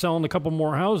more selling a couple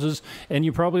more houses, and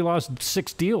you probably lost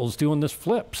 6 deals doing this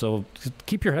flip. So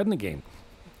keep your head in the game.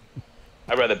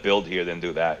 I'd rather build here than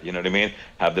do that. You know what I mean?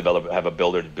 Have a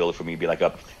builder build it for me. Be like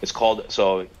it's called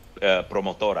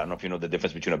promotora. I don't know if you know the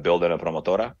difference between a builder and a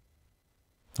promotora.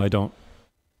 I don't.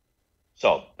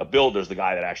 So a builder is the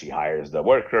guy that actually hires the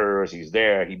workers. He's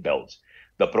there. He builds.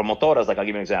 The promotora is like, I'll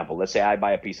give you an example. Let's say I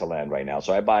buy a piece of land right now.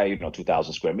 So I buy,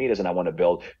 2,000 square meters and I want to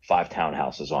build 5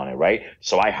 townhouses on it, right?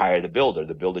 So I hire the builder.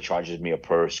 The builder charges me a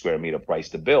per square meter price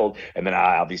to build. And then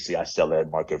I sell it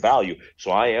at market value. So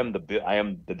I am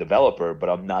the developer, but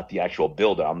I'm not the actual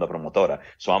builder. I'm the promotora.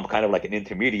 So I'm kind of like an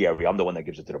intermediary. I'm the one that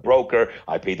gives it to the broker.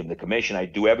 I pay them the commission. I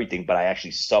do everything, but I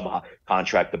actually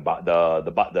subcontract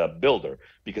the builder,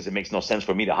 because it makes no sense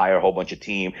for me to hire a whole bunch of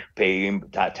team, pay them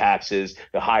taxes,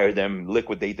 to hire them,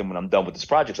 liquidate them when I'm done with this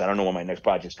project. So I don't know when my next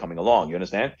project's coming along. You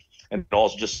understand? And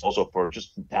also for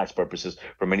tax purposes,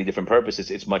 for many different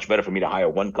purposes, it's much better for me to hire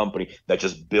one company that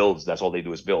just builds. That's all they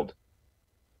do is build.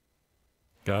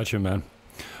 Gotcha, man.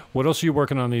 What else are you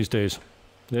working on these days?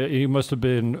 You must have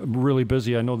been really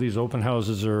busy. I know these open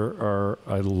houses are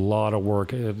a lot of work,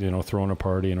 throwing a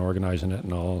party and organizing it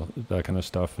and all that kind of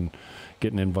stuff and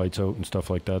getting invites out and stuff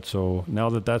like that. So now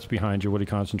that that's behind you, what are you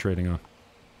concentrating on?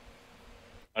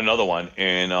 Another one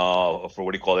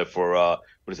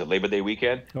for Labor Day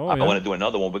weekend. I want to do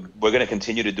another one. We're going to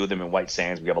continue to do them in White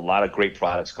Sands. We have a lot of great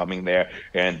products coming there,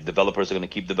 and developers are going to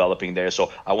keep developing there.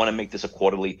 So I want to make this a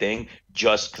quarterly thing,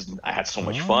 just because I had so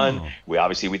much fun. We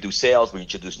do sales. We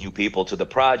introduce new people to the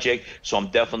project. So I'm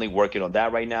definitely working on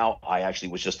that right now. I actually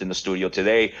was just in the studio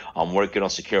today. I'm working on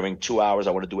securing 2 hours.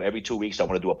 I want to do every 2 weeks. I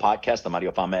want to do a podcast, the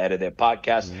Mario Fama Edited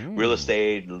podcast, real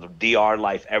estate, DR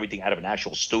life, everything out of an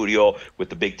actual studio with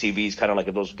the big TVs, kind of like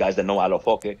those guys that know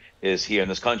Alofoque is here in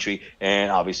this country.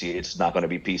 And obviously it's not going to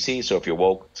be PC, so if you're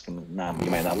woke, you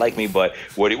might not like me, but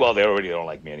they already don't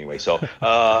like me anyway. So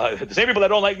the same people that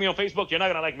don't like me on Facebook, you're not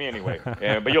going to like me anyway.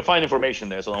 But you'll find information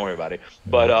there, so don't worry about it.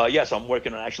 But so I'm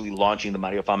working on actually launching the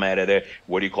Mario Fama Editor.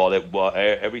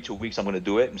 Every 2 weeks I'm going to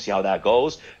do it and see how that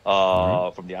goes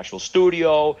from the actual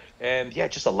studio. And yeah,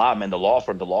 just a lot, man. The law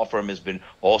firm has been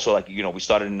also we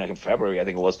started in February, I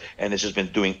think it was, and it's just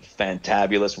been doing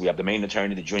fantabulous. We have the main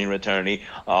attorney, the junior attorney,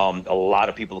 a lot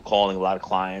of people calling, a lot of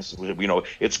clients.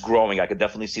 It's growing. I could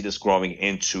definitely see this growing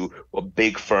into a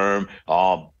big firm.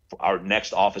 Our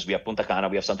next office, we have Punta Cana,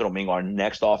 we have Santo Domingo. Our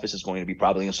next office is going to be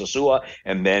probably in Sosua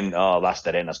and then Las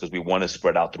Terrenas, because we want to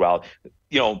spread out throughout.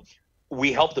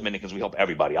 We help Dominicans, we help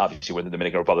everybody. Obviously, we're in the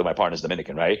Dominican Republic. My partner's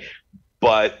Dominican, right?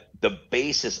 But the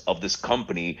basis of this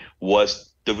company was,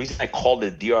 the reason I called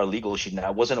it DR Legal Shield,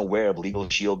 I wasn't aware of Legal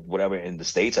Shield, whatever, in the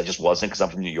States. I just wasn't, because I'm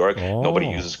from New York. Nobody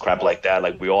uses crap like that.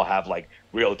 Like, we all have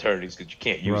real attorneys because you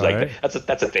can't use like that.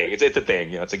 That's a thing. It's a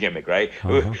thing. You know, it's a gimmick, right?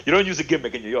 You don't use a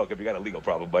gimmick in New York if you got a legal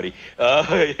problem, buddy.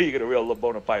 You get a real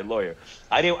bona fide lawyer.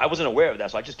 I wasn't aware of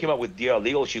that, so I just came up with DR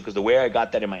Legal Shield because the way I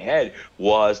got that in my head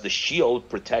was the shield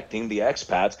protecting the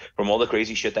expats from all the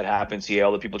crazy shit that happens here,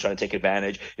 all the people trying to take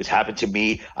advantage. It's happened to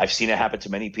me. I've seen it happen to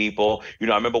many people. You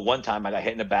know, I remember one time I got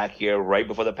hit in the back here right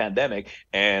before the pandemic,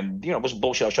 and you know, it was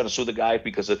bullshit. I was trying to sue the guy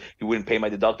because he wouldn't pay my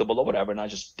deductible or whatever, and I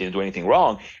just didn't do anything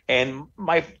wrong. And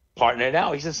my partner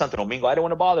now, he's in Santo Domingo. I didn't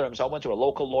want to bother him, so I went to a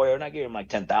local lawyer and I gave him like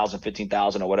 10,000,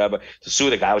 15,000 or whatever to sue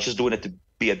the guy. I was just doing it to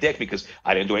be a dick because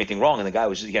I didn't do anything wrong, and the guy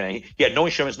was just, you know, he had no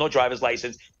insurance, no driver's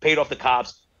license, paid off the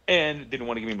cops, and didn't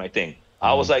want to give me my thing.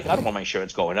 I was like, I don't want my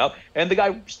insurance going up, and the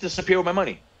guy just disappeared with my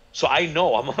money. So I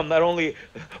know I'm not only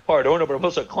part owner, but I'm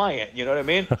also a client. You know what I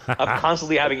mean? I'm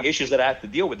constantly having issues that I have to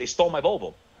deal with. They stole my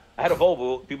Volvo. I had a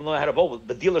Volvo. People know I had a Volvo.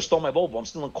 The dealer stole my Volvo. I'm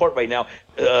still in court right now,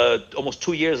 almost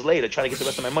 2 years later, trying to get the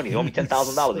rest of my money. They owe me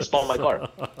 $10,000. They stole my car,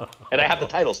 and I have the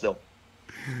title still.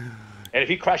 And if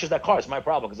he crashes that car, it's my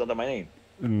problem because it's under my name.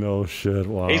 No shit.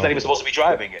 Wow. He's not even supposed to be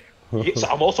driving it. So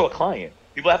I'm also a client.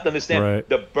 People have to understand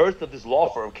the birth of this law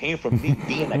firm came from me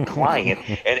being a client,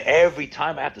 and every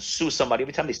time I have to sue somebody,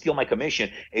 every time they steal my commission,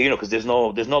 you know, because there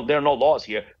are no laws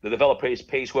here. The developer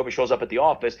pays whoever shows up at the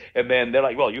office, and then they're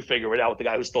like, well, you figure it out with the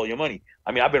guy who stole your money.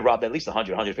 I mean, I've been robbed at least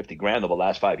 100, 150 grand over the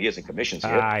last 5 years in commissions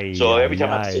here. So every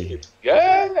time I see it,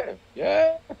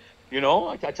 yeah. You know,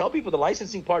 I tell people the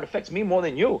licensing part affects me more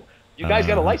than you. You guys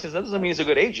got a license. That doesn't mean it's a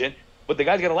good agent. But the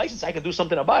guy's got a license. I can do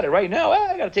something about it right now.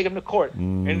 I got to take him to court.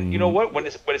 And you know what? When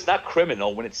it's not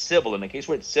criminal, when it's civil, in the case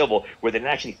where it's civil, where they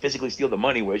didn't actually physically steal the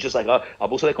money, where it's just like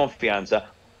abuso de confianza,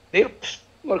 they go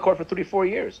to court for 3-4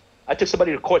 years. I took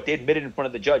somebody to court. They admitted in front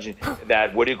of the judge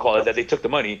that that they took the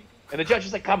money. And the judge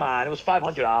was like, come on, it was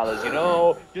 $500. You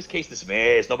know, just case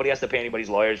dismissed. Nobody has to pay anybody's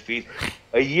lawyer's fees.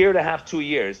 A year and a half, 2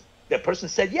 years, that person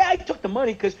said, yeah, I took the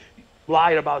money because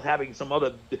lied about having some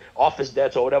other office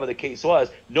debts or whatever the case was.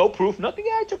 No proof, nothing.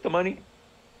 Yeah, I took the money.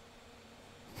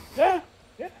 Yeah.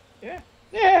 I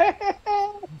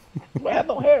have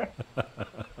no hair.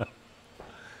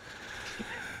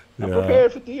 I'm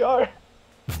prepared for DR.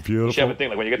 Beautiful. You should have a thing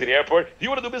like when you get to the airport, do you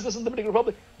want to do business in the Dominican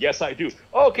Republic? Yes, I do.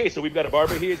 Okay, so we've got a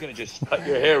barber here. He's going to just cut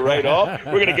your hair right off.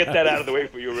 We're going to get that out of the way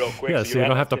for you real quick. Yeah, so you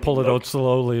don't have to pull it out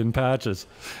slowly in patches,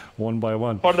 one by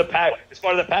one. It's part of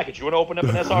the package. You want to open up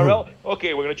an SRL?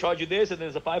 Okay, we're going to charge you this, and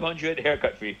there's a $500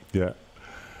 haircut fee. Yeah.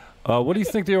 What do you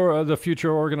think the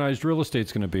future organized real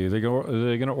estate's going to be? Are they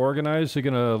going to organize? Are they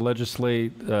going to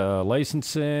legislate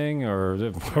licensing,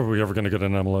 or are we ever going to get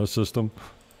an MLS system?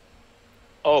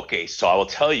 Okay, so I will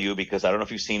tell you, because I don't know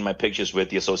if you've seen my pictures with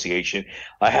the association.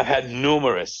 I have had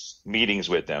numerous meetings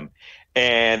with them,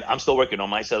 and I'm still working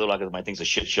on my cellular because my thing's a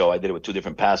shit show. I did it with 2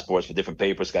 different passports for different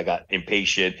papers. I got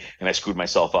impatient and I screwed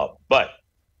myself up. But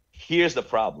here's the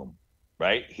problem,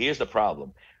 right? Here's the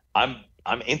problem. I'm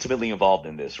intimately involved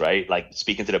in this, right? Like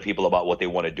speaking to the people about what they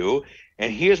want to do.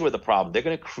 And here's where the problem. They're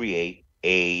going to create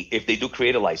if they do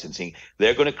create a licensing,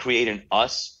 they're going to create an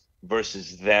us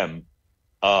versus them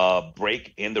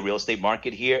break in the real estate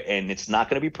market here, and it's not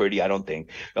going to be pretty, I don't think,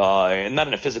 and not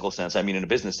in a physical sense, I mean in a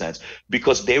business sense,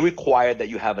 because they require that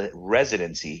you have a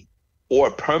residency or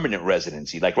a permanent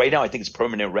residency. Like right now, I think it's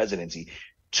permanent residency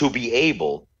to be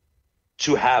able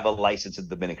to have a license in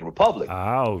the Dominican Republic.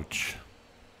 Ouch.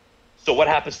 So what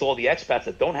happens to all the expats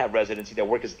that don't have residency, that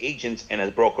work as agents and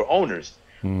as broker owners?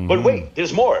 But wait,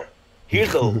 there's more.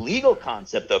 Here's the legal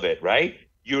concept of it, right?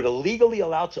 You're legally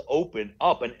allowed to open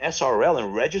up an SRL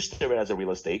and register it as a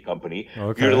real estate company.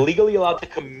 Okay. You're legally allowed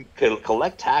to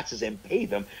collect taxes and pay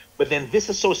them. But then this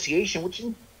association, which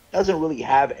doesn't really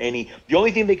have any, the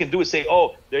only thing they can do is say,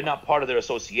 oh, they're not part of their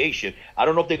association. I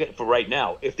don't know if they get for right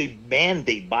now. If they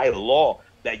mandate by law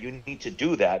that you need to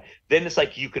do that, then it's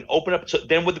like you can open up. So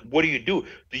then what do you do?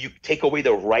 Do you take away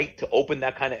the right to open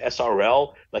that kind of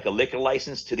SRL, like a liquor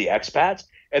license, to the expats?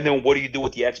 And then what do you do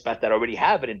with the expats that already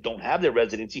have it and don't have their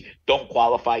residency, don't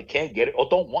qualify, can't get it, or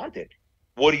don't want it?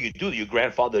 What do? Do you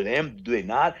grandfather them? Do they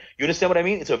not? You understand what I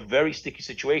mean? It's a very sticky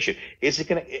situation. Is it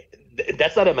going to –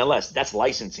 that's not MLS. That's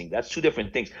licensing. That's 2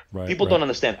 different things. People don't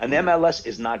understand. An MLS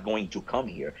is not going to come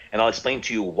here, and I'll explain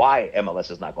to you why MLS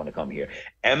is not going to come here.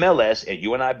 MLS, and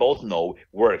you and I both know,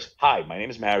 works. Hi, my name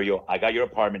is Mario. I got your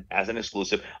apartment as an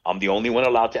exclusive. I'm the only one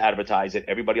allowed to advertise it.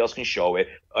 Everybody else can show it.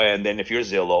 And then if you're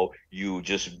Zillow, you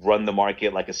just run the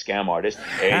market like a scam artist.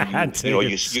 And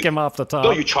you skim off the top.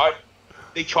 No, you charge –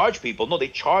 They charge people. No, they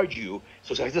charge you.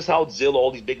 So this is how Zillow,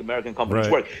 all these big American companies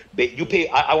work. You pay.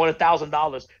 I want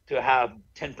 $1,000 to have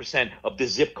 10% of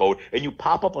this zip code, and you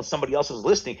pop up on somebody else's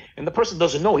listing, and the person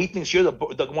doesn't know. He thinks you're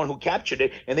the one who captured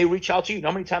it, and they reach out to you. You know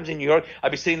how many times in New York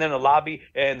I'd be sitting there in the lobby,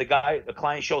 and the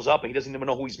client shows up, and he doesn't even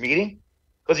know who he's meeting?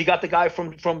 Because he got the guy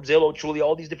from Zillow, Truly,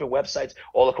 all these different websites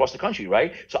all across the country,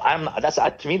 right? So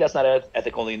to me, that's not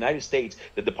ethical. In the United States,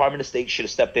 the Department of State should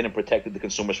have stepped in and protected the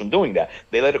consumers from doing that.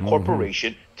 They let a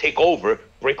corporation take over,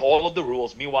 break all of the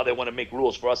rules. Meanwhile, they want to make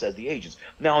rules for us as the agents.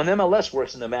 Now, an MLS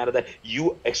works in the matter that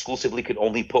you exclusively could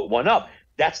only put one up.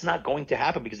 That's not going to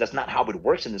happen because that's not how it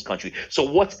works in this country. So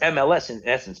what's MLS in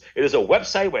essence? It is a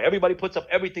website where everybody puts up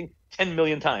everything 10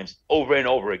 million times over and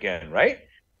over again, right?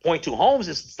 Point to homes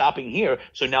is stopping here.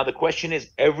 So now the question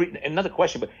is another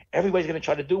question, but everybody's going to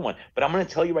try to do one. But I'm going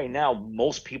to tell you right now,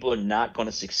 most people are not going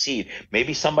to succeed.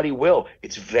 Maybe somebody will.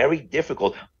 It's very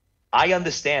difficult. I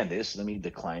understand this. Let me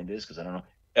decline this because I don't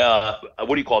know.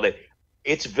 What do you call it?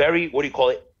 It's very,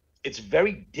 It's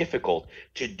very difficult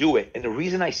to do it. And the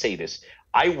reason I say this,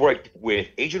 I worked with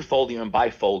Agent Folio and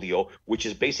Bifolio, which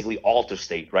is basically Alter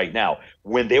State right now.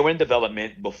 When they were in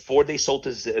development, before they sold to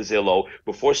Zillow,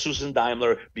 before Susan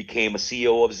Daimler became a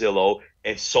CEO of Zillow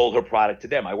and sold her product to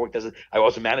them. I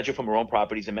was a manager for Marone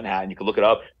Properties in Manhattan. You can look it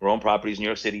up. Marone Properties, New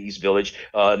York City, East Village,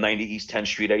 90 East 10th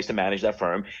Street. I used to manage that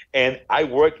firm. And I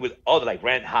worked with other like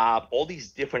Rent Hop, all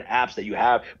these different apps that you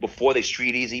have before they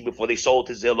Street Easy, before they sold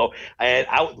to Zillow. And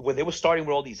when they were starting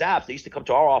with all these apps, they used to come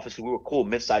to our office because we were a cool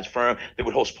mid-sized firm. They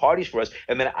would host parties for us.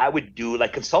 And then I would do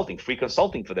like free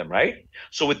consulting for them, right?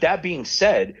 So with that being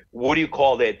said,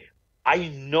 I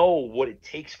know what it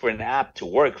takes for an app to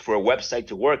work, for a website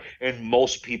to work, and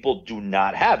most people do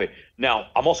not have it. Now,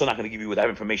 I'm also not going to give you that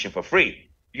information for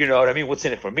free. You know what I mean? What's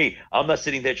in it for me? I'm not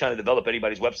sitting there trying to develop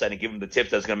anybody's website and give them the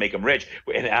tips that's going to make them rich,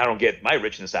 and I don't get my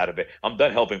richness out of it. I'm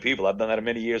done helping people. I've done that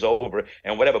many years over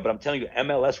and whatever, but I'm telling you,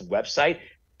 MLS website,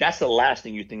 that's the last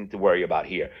thing you think to worry about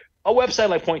here. A website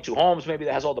like Point Two Homes, maybe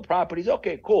that has all the properties.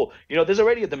 Okay, cool. You know, there's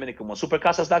already a Dominican one,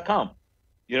 supercasas.com.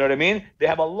 You know what I mean? They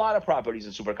have a lot of properties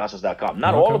in supercasas.com.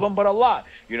 Not all of them, but a lot.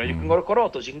 You know, you can go to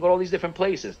Corotos. You can go to all these different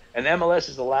places. And MLS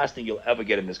is the last thing you'll ever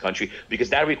get in this country because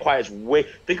that requires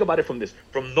think about it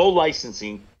from no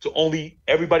licensing to only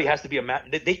everybody has to be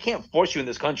they can't force you in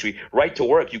this country right to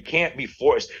work. You can't be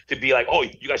forced to be like, oh,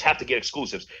 you guys have to get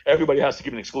exclusives. Everybody has to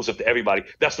give an exclusive to everybody.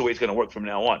 That's the way it's going to work from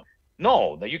now on.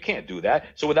 No, you can't do that.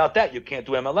 So without that, you can't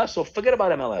do MLS. So forget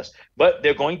about MLS. But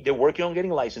they're working on getting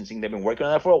licensing. They've been working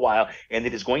on that for a while, and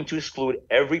it is going to exclude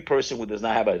every person who does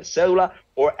not have a cedula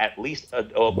or at least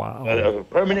a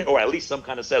permanent or at least some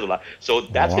kind of cedula. So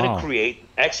that's going to create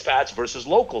expats versus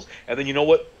locals. And then you know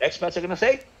what expats are going to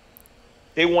say?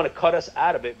 They want to cut us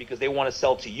out of it because they want to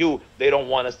sell to you. They don't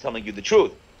want us telling you the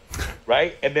truth,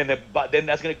 right? And then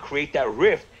that's going to create that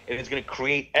rift, and it's going to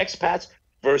create expats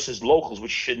versus locals, which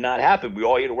should not happen. We're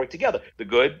all here to work together. The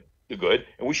good,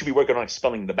 and we should be working on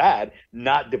expelling the bad,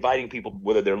 not dividing people,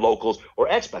 whether they're locals or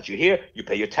expats. You're here, you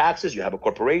pay your taxes, you have a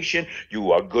corporation,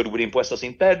 you are good with impuestos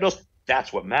internos.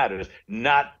 That's what matters,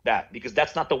 not that, because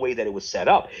that's not the way that it was set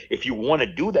up. If you want to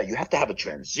do that, you have to have a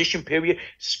transition period,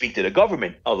 speak to the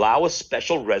government, allow a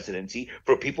special residency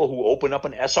for people who open up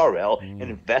an SRL and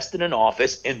invest in an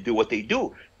office and do what they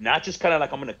do. Not just kind of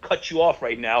like, I'm going to cut you off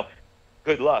right now.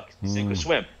 Good luck, sink or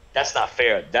swim. That's not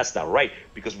fair. That's not right,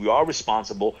 because we are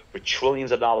responsible for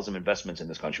trillions of dollars of investments in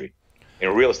this country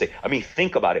in real estate. I mean,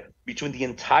 think about it. Between the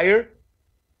entire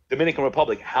Dominican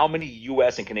Republic, how many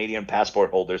U.S. and Canadian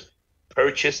passport holders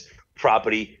purchase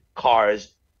property,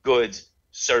 cars, goods,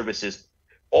 services,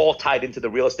 all tied into the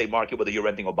real estate market, whether you're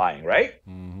renting or buying, right?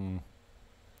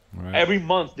 Right. Every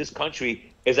month, this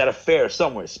country is at a fair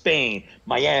somewhere, Spain,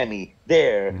 Miami,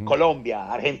 Colombia,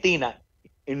 Argentina,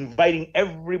 inviting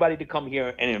everybody to come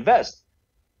here and invest.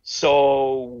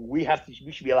 So we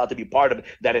should be allowed to be part of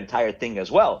that entire thing as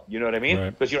well. You know what I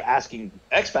mean? Because you're asking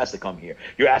expats to come here.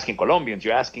 You're asking Colombians.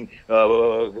 You're asking,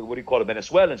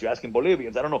 Venezuelans. You're asking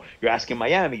Bolivians. I don't know. You're asking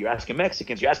Miami. You're asking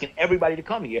Mexicans. You're asking everybody to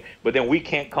come here. But then we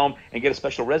can't come and get a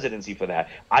special residency for that.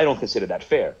 I don't consider that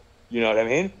fair. You know what I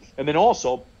mean? And then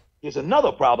also, there's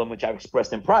another problem which I've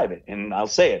expressed in private, and I'll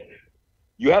say it.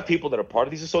 You have people that are part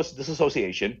of this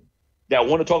association that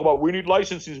want to talk about, we need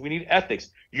licenses, we need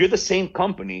ethics. You're the same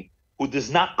company who does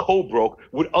not co-broke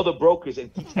with other brokers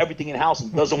and keeps everything in-house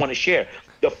and doesn't want to share.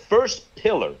 The first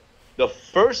pillar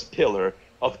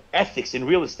of ethics in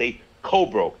real estate,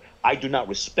 co-broke. I do not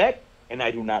respect, and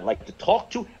I do not like to talk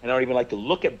to, and I don't even like to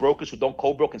look at brokers who don't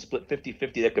co-broke and split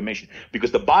 50-50 their commission,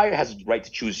 because the buyer has the right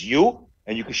to choose you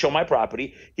and you can show my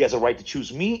property. He has a right to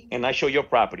choose me, and I show your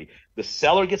property. The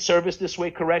seller gets serviced this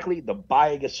way correctly. The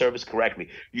buyer gets serviced correctly.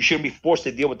 You shouldn't be forced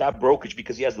to deal with that brokerage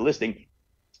because he has the listing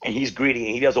and he's greedy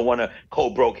and he doesn't want to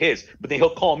co-broke his. But then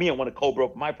he'll call me and want to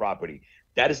co-broke my property.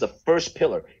 That is the first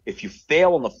pillar. If you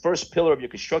fail on the first pillar of your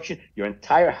construction, your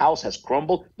entire house has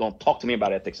crumbled. Don't talk to me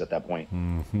about ethics at that point.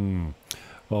 Mm-hmm.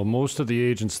 Well, most of the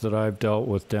agents that I've dealt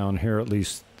with down here, at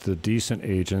least the decent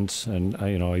agents, and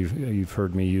you've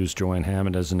heard me use Joanne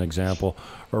Hammond as an example,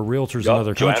 are realtors in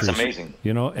other countries. Joanne's amazing.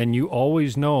 And you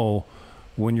always know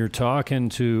when you're talking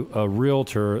to a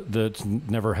realtor that's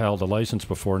never held a license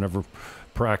before, never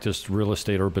practiced real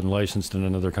estate or been licensed in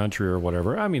another country or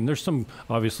whatever. I mean, there's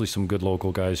obviously some good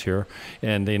local guys here,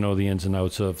 and they know the ins and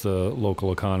outs of the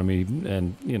local economy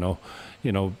and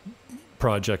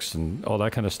projects and all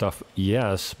that kind of stuff.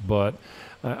 Yes, but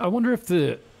I wonder if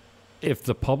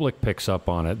the public picks up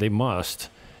on it. They must.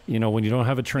 When you don't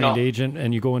have a trained agent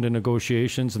and you go into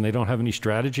negotiations and they don't have any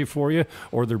strategy for you,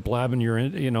 or they're blabbing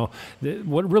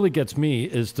what really gets me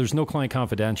is there's no client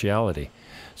confidentiality.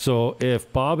 So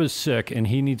if Bob is sick and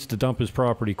he needs to dump his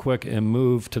property quick and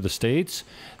move to the States,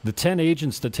 the 10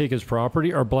 agents that take his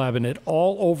property are blabbing it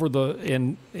all over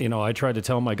I try to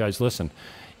tell my guys, listen,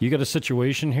 you got a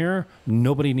situation here,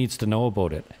 nobody needs to know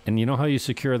about it. And you know how you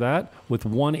secure that? With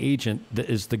one agent that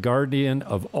is the guardian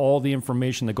of all the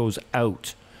information that goes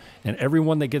out. And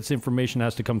everyone that gets information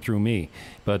has to come through me.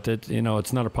 But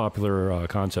it's not a popular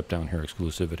concept down here,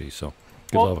 exclusivity. So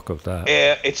good luck with that.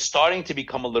 It's starting to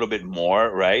become a little bit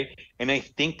more, right? And I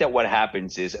think that what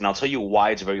happens is, and I'll tell you why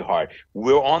it's very hard.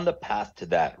 We're on the path to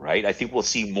that, right? I think we'll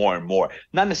see more and more,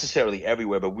 not necessarily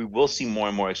everywhere, but we will see more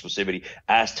and more exclusivity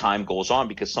as time goes on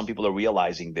because some people are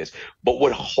realizing this. But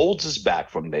what holds us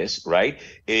back from this, right,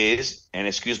 is, and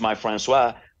excuse my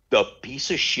Francois, the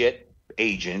piece of shit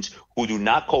agents who do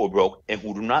not co-broke and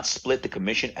who do not split the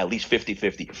commission at least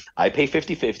 50-50. I pay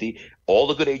 50-50. All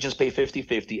the good agents pay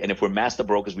 50-50. And if we're master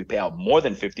brokers, we pay out more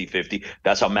than 50-50.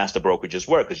 That's how master brokerages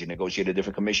work, because you negotiate a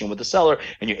different commission with the seller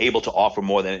and you're able to offer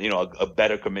more than, a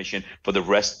better commission for the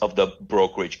rest of the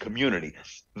brokerage community.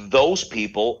 Those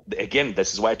people, again,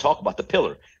 this is why I talk about the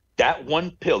pillar. That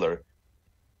one pillar,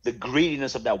 the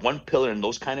greediness of that one pillar and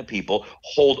those kind of people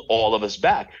hold all of us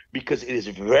back, because it is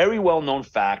a very well-known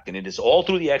fact, and it is all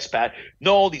through the expat.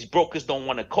 No, these brokers don't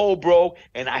want to co-broke,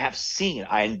 and I have seen,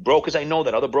 and brokers I know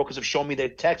that other brokers have shown me their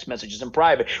text messages in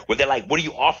private where they're like, what are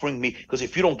you offering me? Because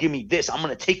if you don't give me this, I'm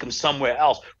going to take them somewhere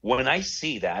else. When I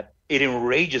see that, it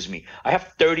enrages me. I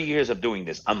have 30 years of doing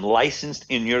this. I'm licensed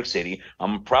in New York City.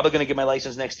 I'm probably going to get my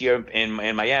license next year in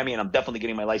Miami, and I'm definitely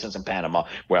getting my license in Panama,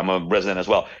 where I'm a resident as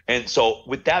well. And so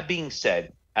with that being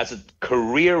said, as a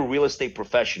career real estate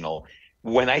professional,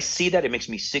 when I see that, it makes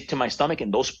me sick to my stomach,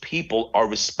 and those people are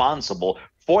responsible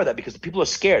for that because the people are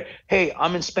scared. Hey,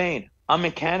 I'm in Spain. I'm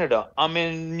in Canada. I'm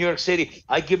in New York City.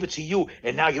 I give it to you,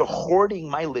 and now you're hoarding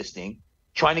my listing,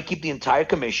 trying to keep the entire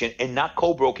commission and not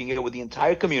co-broking it with the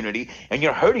entire community, and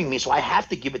you're hurting me, so I have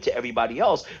to give it to everybody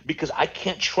else because I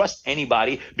can't trust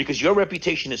anybody because your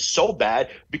reputation is so bad.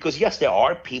 Because yes, there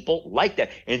are people like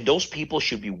that, and those people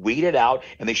should be weeded out,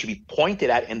 and they should be pointed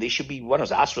at, and they should be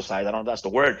ostracized, I don't know if that's the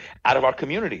word, out of our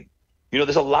community.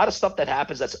 There's a lot of stuff that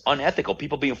happens that's unethical.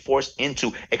 People being forced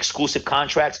into exclusive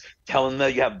contracts, telling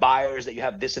them you have buyers, that you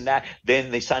have this and that.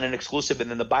 Then they sign an exclusive, and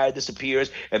then the buyer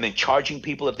disappears, and then charging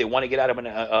people if they want to get out of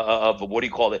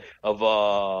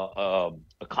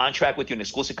a contract with you, an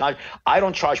exclusive contract. I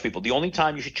don't charge people. The only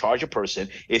time you should charge a person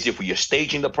is if you're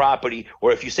staging the property,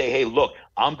 or if you say, hey, look,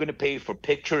 I'm going to pay for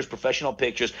pictures, professional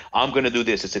pictures. I'm going to do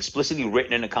this. It's explicitly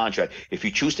written in the contract. If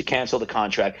you choose to cancel the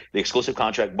contract, the exclusive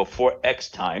contract, before X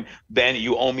time, then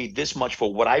you owe me this much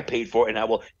for what I paid for, and I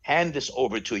will hand this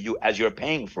over to you as you're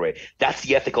paying for it. That's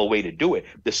the ethical way to do it.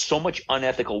 There's so much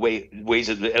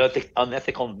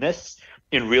unethicalness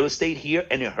in real estate here,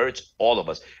 and it hurts all of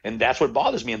us. And that's what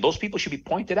bothers me. And those people should be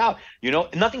pointed out.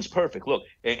 Nothing's perfect. Look,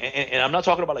 and I'm not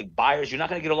talking about like buyers. You're not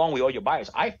going to get along with all your buyers.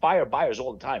 I fire buyers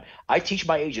all the time. I teach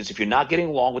my agents, if you're not getting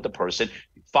along with the person,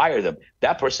 fire them.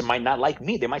 That person might not like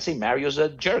me. They might say Mario's a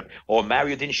jerk, or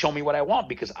Mario didn't show me what I want,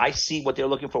 because I see what they're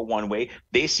looking for one way.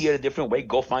 They see it a different way.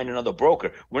 Go find another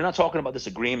broker. We're not talking about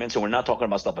disagreements, and we're not talking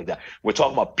about stuff like that. We're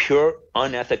talking about pure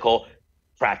unethical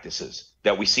practices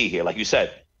that we see here. Like you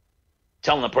said,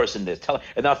 telling a person this,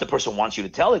 and now if the person wants you to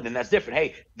tell it, then that's different.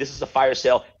 Hey, this is a fire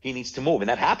sale. He needs to move. And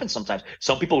that happens sometimes.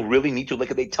 Some people really need to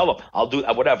they tell them, I'll do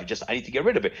whatever, just I need to get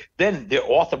rid of it. Then they're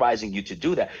authorizing you to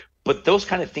do that. But those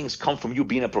kind of things come from you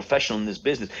being a professional in this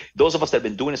business. Those of us that have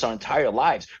been doing this our entire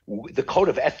lives, the code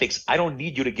of ethics, I don't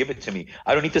need you to give it to me.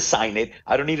 I don't need to sign it.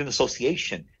 I don't need an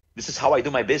association. This is how I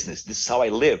do my business. This is how I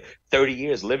live. 30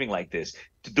 years living like this.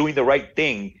 Doing the right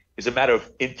thing is a matter of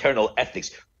internal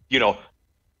ethics. You know,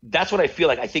 that's what I feel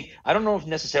like. I don't know if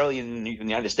necessarily in the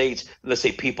United States, let's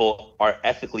say people are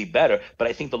ethically better, but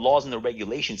I think the laws and the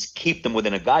regulations keep them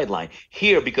within a guideline.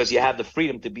 Here, because you have the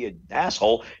freedom to be an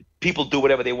asshole, people do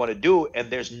whatever they want to do,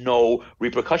 and there's no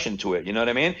repercussion to it. You know what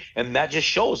I mean? And that just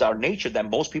shows our nature that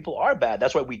most people are bad.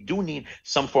 That's why we do need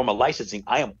some form of licensing.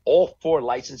 I am all for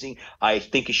licensing. I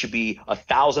think it should be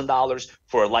 $1,000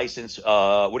 for a license.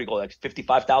 What do you call it? Like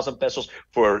 55,000 pesos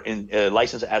for a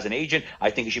license as an agent.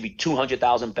 I think it should be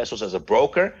 200,000 pesos as a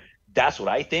broker. That's what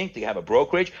I think. They have a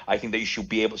brokerage. I think that you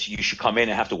should come in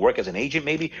and have to work as an agent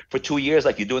maybe for 2 years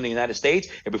like you do in the United States.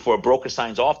 And before a broker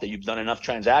signs off that you've done enough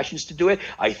transactions to do it,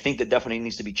 I think there definitely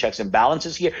needs to be checks and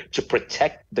balances here to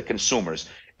protect the consumers.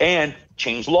 And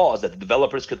change laws that the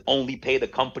developers could only pay the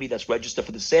company that's registered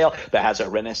for the sale, that has a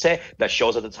RNC, that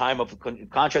shows at the time of the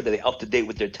contract that they're up to date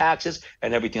with their taxes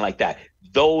and everything like that.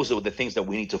 Those are the things that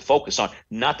we need to focus on,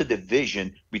 not the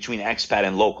division between expat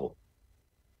and local.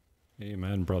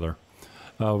 Amen, brother.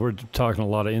 We're talking a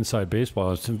lot of inside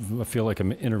baseball. I feel like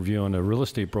I'm interviewing a real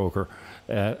estate broker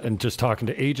and just talking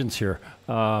to agents here.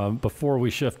 Before we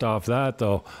shift off that,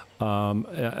 though,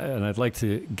 and I'd like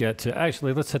to get to,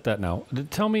 actually, let's hit that now.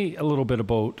 Tell me a little bit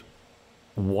about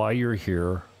why you're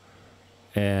here,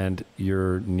 and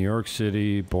you're New York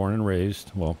City, born and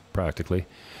raised, well, practically.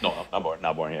 No,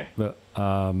 not born here. But,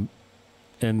 and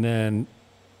then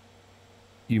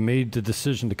you made the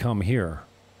decision to come here.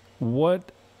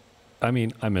 I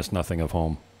mean, I miss nothing of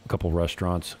home. A couple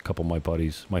restaurants, a couple of my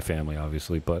buddies, my family,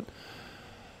 obviously. But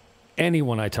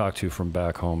anyone I talk to from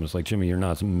back home is like, Jimmy, you're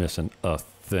not missing a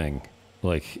thing.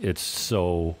 Like, it's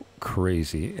so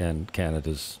crazy. And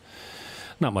Canada's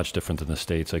not much different than the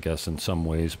States, I guess, in some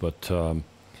ways. But,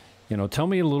 you know, tell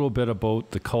me a little bit about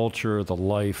the culture, the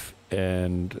life,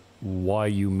 and why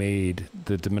you made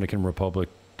the Dominican Republic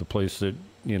the place that,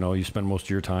 you know, you spend most of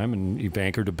your time, and you've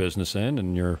anchored a business in,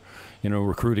 and you're, you know,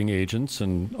 recruiting agents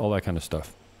and all that kind of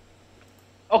stuff.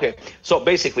 Okay, so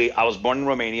basically, I was born in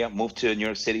Romania, moved to New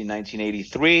York City in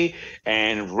 1983,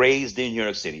 and raised in New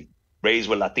York City. Raised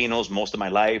with Latinos most of my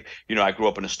life. You know, I grew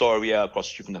up in Astoria, across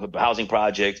the street from the housing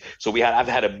projects. So I've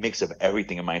had a mix of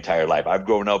everything in my entire life. I've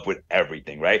grown up with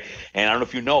everything, right? And I don't know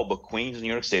if you know, but Queens,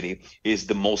 New York City, is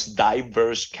the most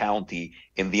diverse county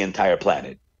in the entire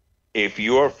planet. If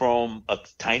you're from a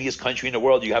tiniest country in the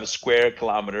world, you have a square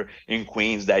kilometer in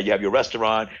Queens that you have your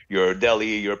restaurant, your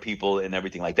deli, your people, and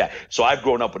everything like that. So I've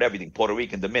grown up with everything: Puerto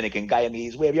Rican, Dominican,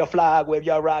 Guyanese, wave your flag, wave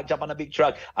your rock, jump on a big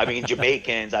truck. I mean,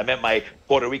 Jamaicans. I met my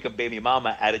Puerto Rican baby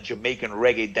mama at a Jamaican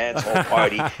reggae dance hall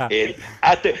party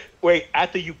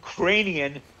at the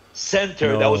Ukrainian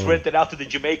center that was rented out to the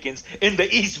Jamaicans in the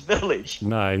East Village.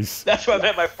 Nice. That's where I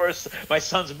met my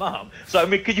son's mom. So I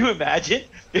mean, could you imagine?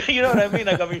 You know what I mean?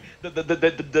 Like, I mean,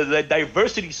 the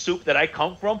diversity soup that I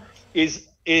come from is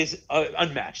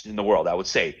unmatched in the world, I would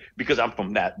say, because I'm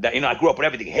from that you know, I grew up with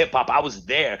everything. Hip hop, I was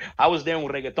there when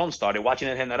reggaeton started, watching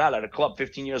it General at a club,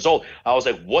 15 years old. I was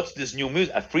like, what's this new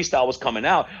music? A freestyle was coming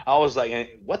out. I was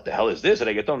like, what the hell is this?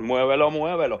 Reggaeton, muévelo,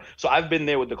 muévelo. So I've been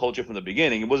there with the culture from the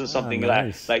beginning. It wasn't something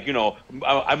nice. like, you know,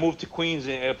 I moved to Queens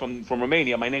from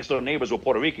Romania. My next door neighbors were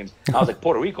Puerto Ricans. I was like,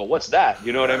 Puerto Rico, what's that?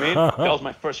 You know what I mean? That was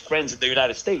my first friends in the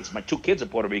United States. My 2 kids are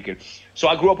Puerto Rican. So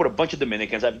I grew up with a bunch of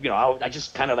Dominicans. I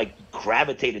just kind of like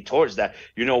gravitated towards that,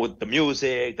 you know, with the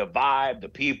music, the vibe, the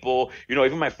people. You know,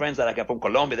 even my friends that I got from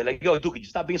Colombia, they're like, yo, dude, could you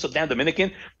stop being so damn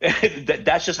Dominican?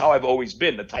 That's just how I've always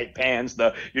been. The tight pants,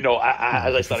 you know,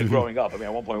 as I started growing up. I mean,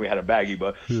 at one point we had a baggie,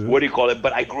 but what do you call it?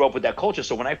 But I grew up with that culture.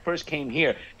 So when I first came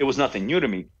here, it was nothing new to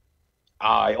me.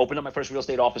 I opened up my first real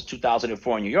estate office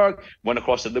 2004 in New York, went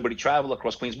across the Liberty Travel,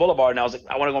 across Queens Boulevard, and I was like,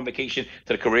 I want to go on vacation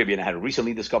to the Caribbean. I had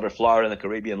recently discovered Florida and the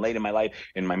Caribbean late in my life,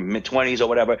 in my mid-20s or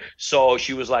whatever. So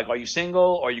she was like, are you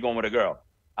single or are you going with a girl?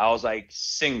 I was like,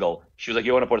 single. She was like,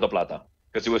 you're going to Puerto Plata.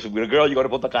 Because it was with a girl, you go to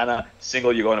Punta Cana,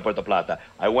 single, you go to Puerto Plata.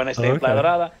 I went and stayed in Playa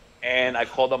Dorada, and I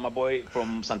called up my boy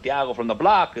from Santiago, from the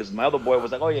block, because my other boy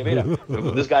was like, oh, yeah, mira,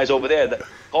 this guy's over there.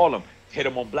 Call him. Hit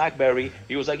him on BlackBerry.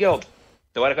 He was like, yo, te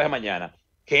voy a recoger mañana.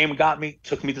 Came, got me,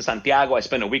 took me to Santiago. I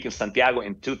spent a week in Santiago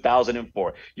in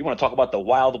 2004. You want to talk about the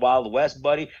wild, wild west,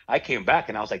 buddy? I came back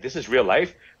and I was like, this is real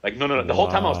life? Like, no. The whole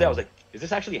time I was there, I was like, is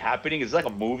this actually happening? Is this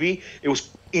like a movie? It was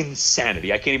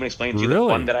insanity. I can't even explain to you the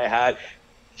fun that I had.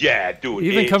 Yeah, dude.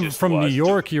 Even coming from New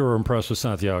York, you were impressed with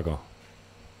Santiago.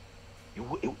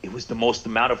 It was the most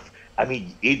amount of, I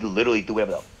mean, it literally,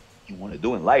 you want to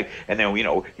do in life? And then, you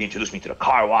know, he introduced me to the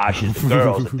car washes, the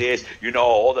girls, the this, you know,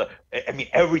 all the, I mean,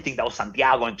 everything that was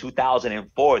Santiago in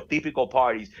 2004, typical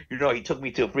parties. You know, he took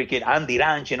me to freaking Andy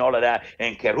Ranch and all of that,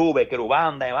 and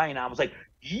Querubanda, and I was like,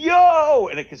 yo!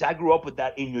 And because I grew up with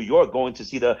that in New York, going to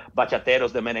see the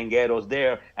bachateros, the merengueros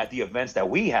there at the events that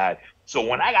we had. So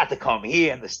when I got to come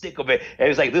here and the stick of it, it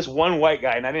was like this one white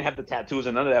guy, and I didn't have the tattoos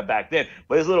and none of that back then,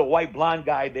 but this little white blonde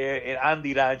guy there in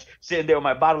Andy Ranch, sitting there with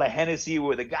my bottle of Hennessy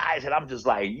with the guys, and I'm just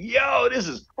like, yo, this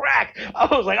is crack. I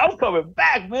was like, I'm coming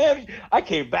back, man. I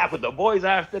came back with the boys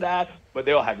after that, but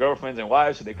they all had girlfriends and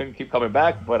wives, so they couldn't keep coming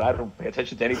back, but I don't pay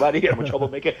attention to anybody. I'm a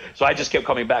troublemaker. So I just kept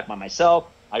coming back by myself.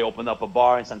 I opened up a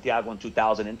bar in Santiago in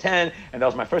 2010, and that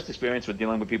was my first experience with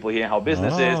dealing with people here and how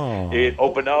business is. It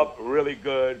opened up really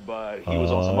good, but he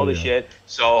was on some other shit.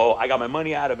 So I got my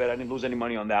money out of it. I didn't lose any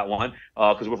money on that one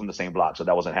because we're from the same block, so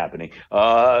that wasn't happening.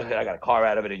 I got a car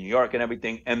out of it in New York and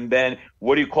everything. And then,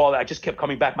 what do you call it? I just kept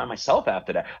coming back by myself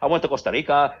after that. I went to Costa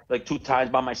Rica like 2 times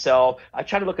by myself. I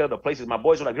tried to look at other places. My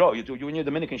boys were like, yo, you and your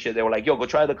Dominican shit. They were like, yo, go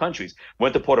try other countries.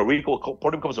 Went to Puerto Rico.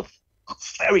 Puerto Rico was a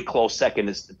very close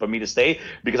second for me to stay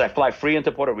because I fly free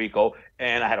into Puerto Rico,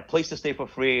 and I had a place to stay for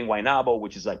free in Guaynabo,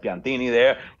 which is like Piantini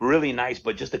there. Really nice,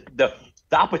 but just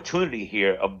the opportunity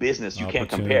here of business you can't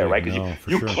compare, right? Because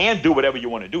you can do whatever you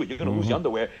want to do. You're going to lose your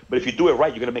underwear, but if you do it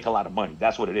right, you're going to make a lot of money.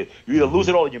 That's what it is. You either lose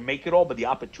it all or you make it all, but the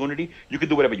opportunity, you can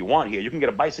do whatever you want here. You can get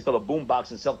a bicycle, a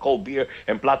boombox, and sell cold beer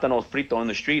and plátano frito on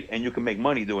the street, and you can make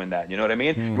money doing that. You know what I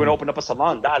mean? You're going to open up a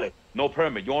salon, dale, no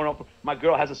permit. You want to my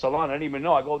girl has a salon. I didn't even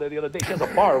know. I go there the other day. She has a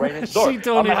bar right next door. She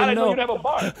don't I'm like, even how know. did I know you have a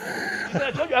bar? She said,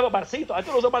 I told you I have a barcito. I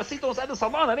thought it was a barcito inside the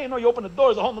salon. I didn't know you open the door.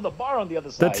 There's a whole other bar on the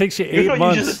other side. That takes you 8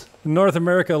 months. North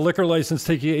America, a liquor license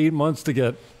take you 8 months to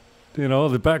get, you know,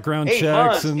 the background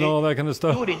checks and all that kind of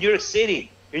stuff. Dude, in New York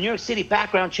City,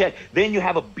 background check. Then you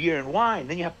have a beer and wine.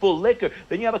 Then you have full liquor.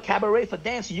 Then you have a cabaret for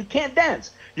dancing. You can't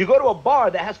dance. You go to a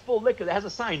bar that has full liquor, that has a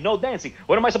sign, no dancing.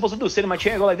 What am I supposed to do? Sit in my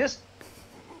chair and go like this?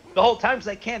 The whole time because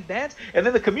I can't dance, and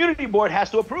then the community board has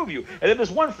to approve you. And then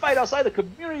there's one fight outside, the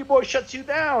community board shuts you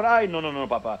down. No,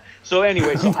 papa. So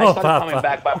anyway, so I started coming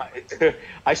back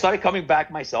I started coming back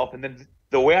myself, and then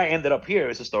the way I ended up here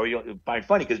is a story you'll find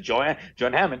funny because John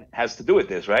Hammond has to do with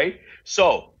this, right?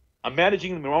 So I'm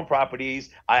managing my own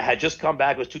properties. I had just come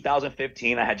back. It was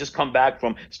 2015. I had just come back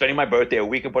from spending my birthday a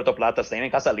week in Puerto Plata, staying in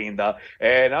Casa Linda.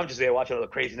 And I'm just there watching all the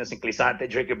craziness in Clisante,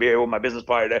 drinking beer with my business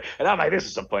partner. And I'm like, this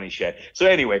is some funny shit. So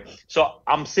anyway, so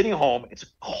I'm sitting home. It's a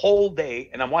cold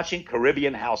day, and I'm watching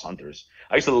Caribbean House Hunters.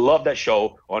 I used to love that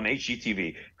show on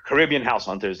HGTV. Caribbean House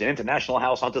Hunters and International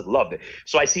House Hunters, loved it.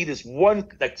 So I see this one,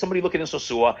 like somebody looking in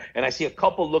Sosua, and I see a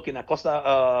couple looking at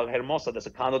Costa Hermosa. There's a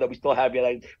condo that we still have here.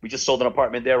 Like, we just sold an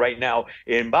apartment there right now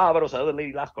in Bávaros, another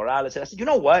lady, Las Corrales. And I said, you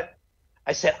know what?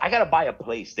 I said, I got to buy a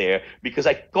place there because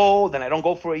I go, then I don't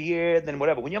go for a year, then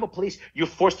whatever. When you have a place, you're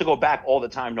forced to go back all the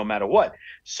time, no matter what.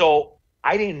 So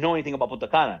I didn't know anything about Punta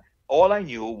Cana. All I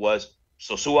knew was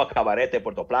Sosúa, Cabarete,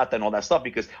 Puerto Plata, and all that stuff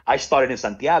because I started in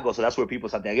Santiago, so that's where people,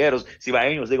 Santiagueros,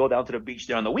 Cibaeños, they go down to the beach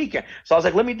there on the weekend. So I was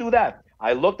like, let me do that.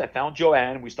 I looked, I found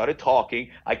Joanne, we started talking.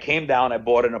 I came down, I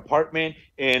bought an apartment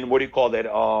in,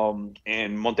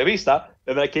 in Monte Vista,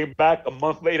 and then I came back a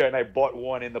month later and I bought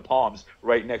one in the Palms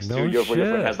right next to your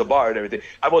friend has the bar and everything.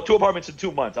 I bought 2 apartments in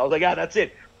 2 months. I was like, yeah, that's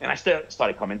it. And I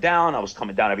started coming down. I was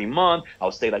coming down every month. I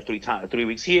would stay like 3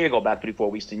 weeks here, go back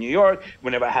 3-4 weeks to New York.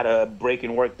 Whenever I had a break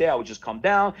in work there, I would just come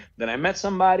down. Then I met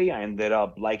somebody. I ended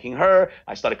up liking her.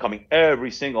 I started coming every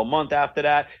single month after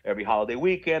that, every holiday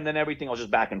weekend and everything. I was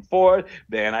just back and forth.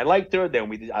 Then I liked her.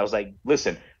 Then I was like,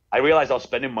 listen, I realized I was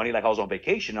spending money like I was on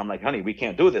vacation. I'm like, honey, we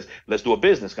can't do this. Let's do a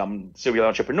business. I'm a serial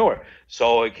entrepreneur.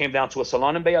 So it came down to a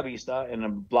salon in Bella Vista in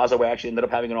the plaza where I actually ended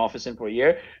up having an office in for a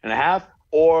year and a half,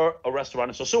 or a restaurant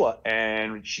in Sosúa.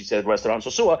 And she said restaurant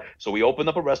in Sosúa. So we opened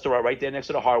up a restaurant right there next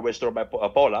to the hardware store by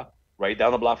Paula, right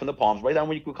down the block from the Palms, right down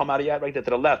where you could come out of yet, right there to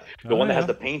the left. The one that has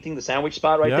the painting, the sandwich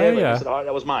spot right there. Right next to the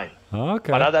that was mine.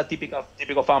 Okay. Parada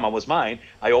Típico Fama was mine.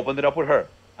 I opened it up with her.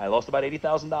 I lost about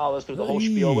 $80,000 through the whole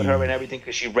spiel with her and everything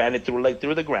because she ran it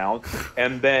through the ground.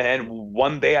 And then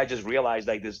one day I just realized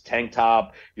like this tank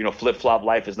top, flip-flop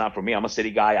life is not for me. I'm a city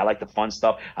guy. I like the fun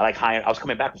stuff. I was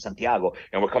coming back from Santiago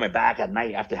and we're coming back at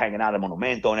night after hanging out at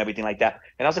Monumento and everything like that.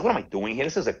 And I was like, what am I doing here?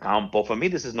 This is a campo. For me,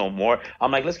 this is no more.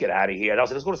 I'm like, let's get out of here. And I was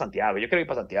like, let's go to Santiago. Yo quiero ir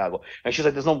para Santiago. And she's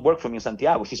like, there's no work for me in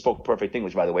Santiago. She spoke perfect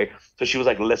English, by the way. So she was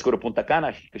like, let's go to Punta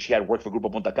Cana because she had worked for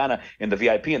Grupo Punta Cana in the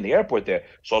VIP in the airport there.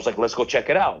 So I was like, let's go check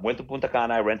it out. Went to Punta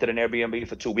Cana. I rented an Airbnb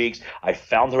for 2 weeks. I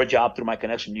found her a job through my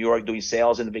connection in New York doing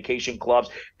sales in the vacation clubs,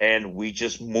 and we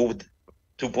just moved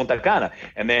to Punta Cana.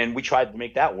 And then we tried to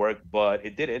make that work, but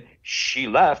it didn't. She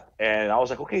left, and I was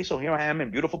like, okay, so here I am in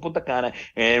beautiful Punta Cana,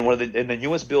 and in the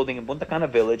newest building in Punta Cana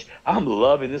Village. I'm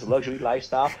loving this luxury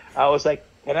lifestyle. I was like,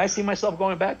 can I see myself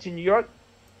going back to New York?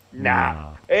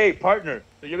 Nah. Hey, partner,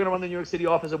 so you're going to run the New York City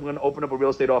office, and we're going to open up a real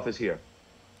estate office here.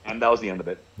 And that was the end of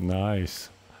it. Nice.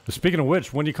 Speaking of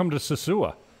which, when do you come to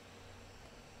Sosua?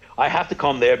 I have to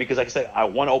come there because, like I said, I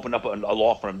want to open up a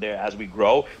law firm there as we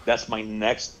grow. That's my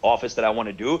next office that I want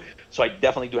to do. So I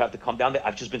definitely do have to come down there.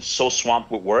 I've just been so swamped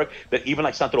with work that even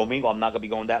like Santo Domingo, I'm not going to be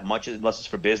going that much unless it's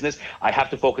for business. I have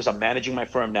to focus on managing my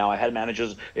firm now. I had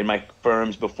managers in my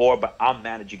firms before, but I'm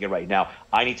managing it right now.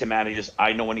 I need to manage this.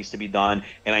 I know what needs to be done,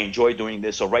 and I enjoy doing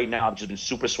this. So right now, I've just been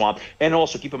super swamped. And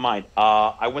also, keep in mind,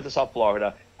 I went to South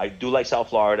Florida. I do like South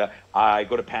Florida. I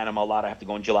go to Panama a lot. I have to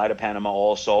go in July to Panama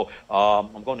also.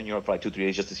 I'm going to New York for like 2-3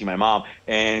 days just to see my mom.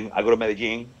 And I go to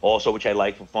Medellin also, which I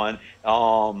like for fun.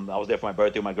 I was there for my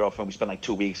birthday with my girlfriend. We spent like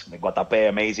 2 weeks. Guatapé,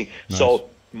 amazing. Nice. So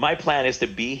my plan is to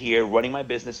be here running my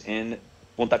business in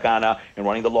Punta Cana and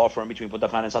running the law firm between Punta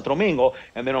Cana and Santo Domingo.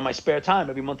 And then on my spare time,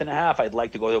 every month and a half, I'd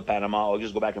like to go to Panama or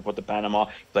just go back and forth to Panama.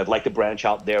 I'd like to branch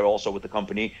out there also with the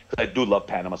company because I do love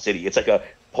Panama City. It's like a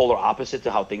polar opposite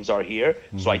to how things are here.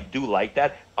 So I do like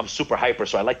that. I'm super hyper,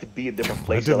 so I like to be in different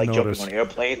places. I like jumping on an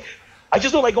airplane. I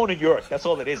just don't like going to New York. That's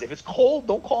all it is. If it's cold,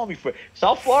 don't call me for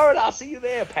South Florida. I'll see you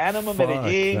there. Panama,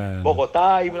 Medellin, man.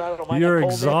 Bogota. Even I don't mind. You're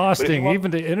exhausting.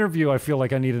 Even to interview, I feel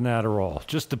like I need an Adderall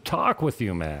just to talk with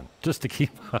you, man. Just to keep.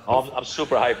 I'm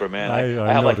super hyper, man.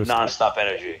 I have noticed. like nonstop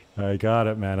energy. I got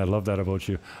it, man. I love that about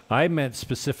you. I meant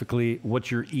specifically,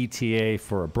 what's your ETA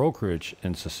for a brokerage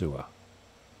in Sosua?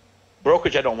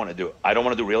 Brokerage, I don't want to do. I don't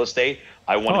want to do real estate.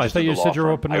 I want to. I thought you said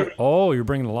you're opening. You're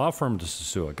bringing the law firm to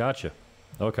Sosua. Gotcha.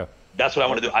 Okay. That's what I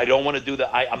want to do. I don't want to do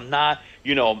that. I'm not,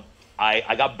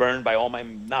 I got burned by all my,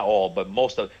 not all, but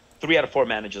most of, 3 out of 4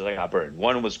 managers I got burned.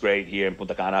 One was great here in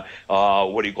Punta Cana,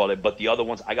 but the other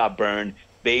ones I got burned.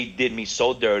 They did me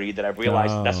so dirty that I've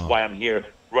realized that's why I'm here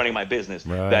running my business.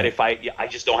 Right. That if I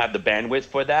just don't have the bandwidth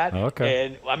for that. Okay.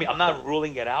 And I mean, I'm not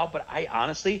ruling it out, but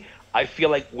I feel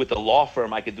like with the law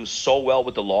firm, I could do so well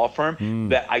with the law firm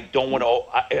that I don't want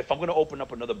to, if I'm going to open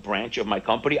up another branch of my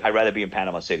company, I'd rather be in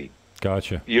Panama City.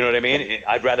 Gotcha. You know what I mean?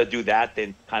 I'd rather do that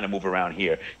than kind of move around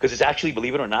here. Because it's actually,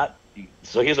 believe it or not,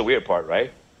 so here's the weird part,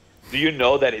 right? Do you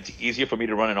know that it's easier for me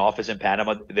to run an office in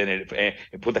Panama than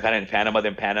in Punta Cana in Panama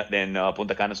than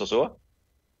Punta Cana Sosua?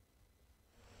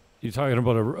 You talking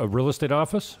about a real estate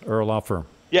office or a law firm?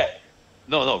 Yeah.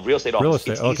 No, real estate office. Real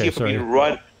estate. It's easier for me to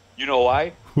run. You know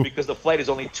why? Because the flight is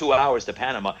only 2 hours to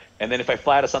Panama. And then if I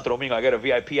fly to Santo Domingo, I get a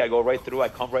VIP, I go right through, I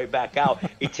come right back out.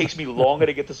 It takes me longer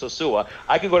to get to Sosua.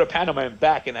 I can go to Panama and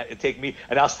back, and it take me,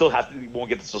 and I'll still won't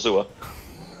get to Sosua.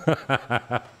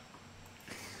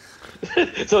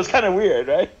 So it's kind of weird,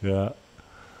 right? Yeah.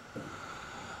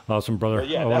 Awesome, brother.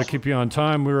 Yeah, I want to keep you on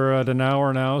time. We're at an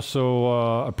hour now,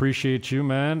 so appreciate you,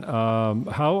 man.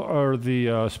 How are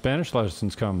the Spanish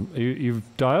lessons come? You've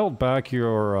dialed back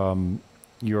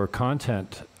your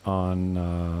content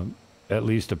on, at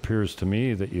least appears to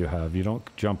me that you have. You don't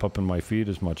jump up in my feed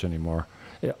as much anymore.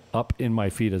 Yeah, up in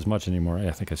my feed as much anymore. I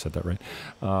think I said that right.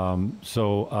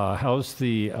 So how's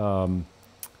the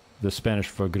Spanish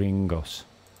for gringos?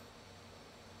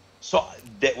 So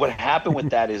what happened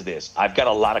with that is this. I've got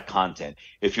a lot of content.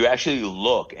 If you actually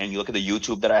look and you look at the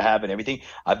YouTube that I have and everything,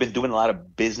 I've been doing a lot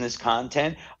of business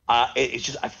content. It's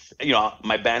just,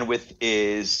 my bandwidth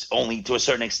is only to a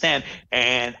certain extent,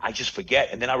 and I just forget.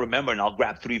 And then I remember, and I'll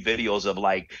grab 3 videos of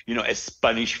like,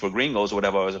 Spanish for gringos or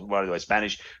whatever,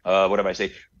 Spanish, whatever I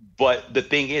say. But the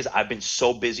thing is, I've been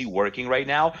so busy working right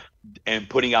now and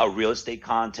putting out real estate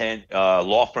content,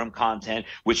 law firm content,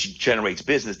 which generates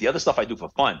business. The other stuff I do for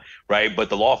fun, right? But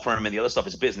the law firm and the other stuff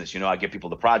is business. I give people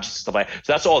the projects and stuff like that.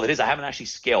 So that's all it is. I haven't actually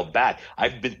scaled back.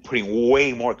 I've been putting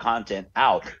way more content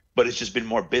out, but it's just been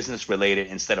more business related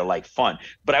instead of like fun.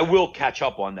 But I will catch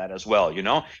up on that as well,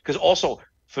 because also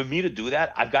for me to do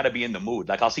that, I've got to be in the mood.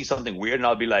 Like I'll see something weird and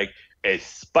I'll be like, it's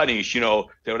Spanish,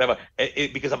 whatever,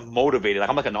 because I'm motivated. Like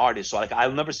I'm like an artist. So like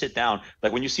I'll never sit down.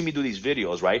 Like when you see me do these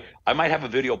videos, right? I might have a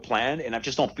video planned and I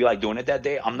just don't feel like doing it that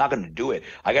day. I'm not going to do it.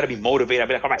 I got to be motivated. I'll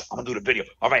be like, all right, I'm going to do the video.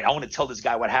 All right, I want to tell this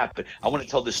guy what happened. I want to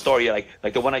tell this story.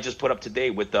 Like the one I just put up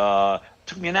today with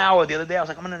took me an hour the other day. I was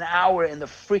like, I'm in an hour in the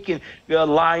freaking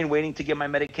line waiting to get my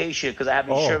medication because I have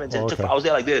insurance. And I was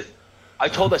there like this. I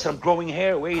told her, I said, I'm growing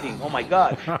hair waiting. Oh my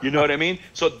God. You know what I mean?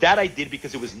 So that I did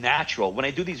because it was natural. When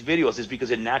I do these videos, it's because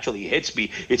it naturally hits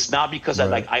me. It's not because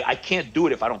I can't do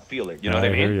it if I don't feel it. You know what I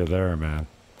mean? I hear you there, man.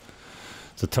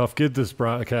 It's a tough gig, this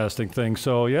broadcasting thing.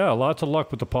 So, yeah, lots of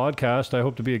luck with the podcast. I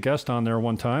hope to be a guest on there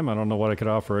one time. I don't know what I could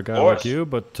offer a guy like you,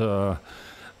 but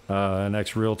an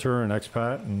ex-realtor, an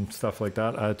expat, and stuff like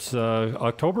that. It's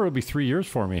October will be 3 years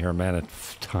for me here, man.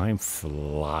 Time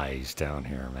flies down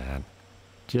here, man.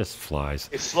 Just flies.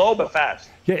 It's slow but fast.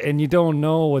 Yeah, and you don't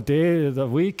know what day of the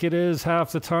week it is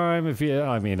half the time.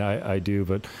 I mean, I do,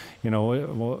 but you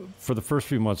know, for the first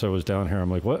few months I was down here, I'm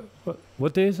like,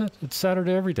 what day is it? It's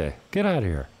Saturday every day. Get out of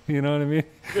here. You know what I mean?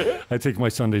 I take my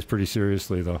Sundays pretty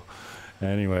seriously, though.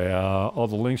 Anyway, all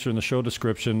the links are in the show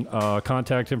description.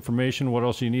 Contact information. What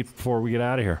else do you need before we get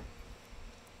out of here?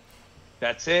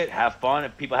 That's it. Have fun.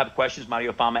 If people have questions,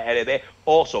 Mario Fama RD.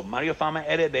 Also, Mario Fama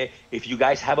RD, if you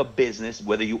guys have a business,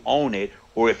 whether you own it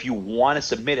or if you want to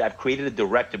submit it, I've created a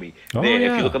directory. Oh, there,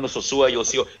 yeah. if you look on the Sosua, you'll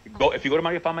see. If you go to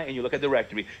Mario Fama and you look at the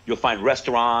directory, you'll find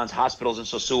restaurants, hospitals in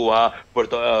Sosua,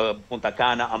 Punta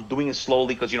Cana. I'm doing it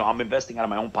slowly because, you know, I'm investing out of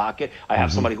my own pocket. I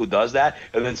have somebody who does that.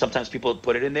 And then sometimes people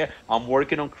put it in there. I'm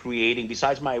working on creating,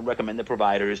 besides my recommended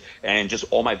providers, and just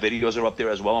all my videos are up there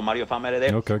as well on Mario Fama RD.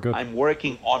 Okay, good. I'm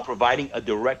working on providing a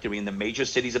directory in the major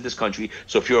cities of this country.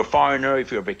 So if you're a foreigner,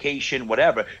 if you're on vacation,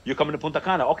 whatever, you're coming to Punta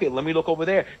Cana. Okay, let me look over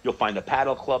there. You'll find a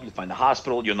paddle club. You'll find the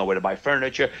hospital. You'll know where to buy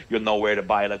furniture. You'll know where to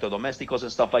buy electrodomesticos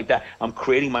and stuff like that. I'm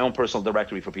creating my own personal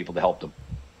directory for people to help them.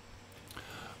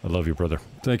 I love you, brother.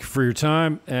 Thank you for your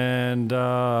time. And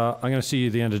I'm going to see you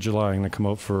at the end of July. I'm going to come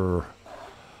out for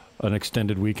an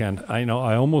extended weekend. I know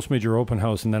I almost made your open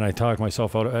house, and then I talked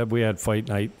myself out. We had fight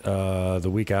night the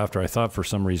week after. I thought for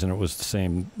some reason it was the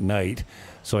same night,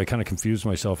 so I kind of confused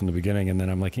myself in the beginning. And then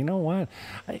I'm like, you know what?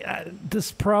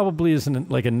 This probably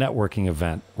isn't like a networking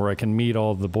event where I can meet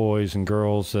all the boys and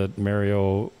girls that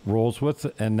Mario rolls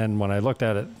with. And then when I looked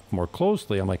at it more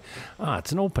closely, I'm like,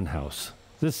 it's an open house.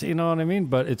 This, you know what I mean?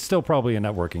 But it's still probably a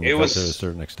networking event to a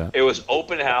certain extent. It was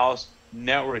open house,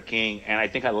 networking, and I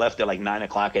think I left at like 9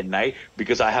 o'clock at night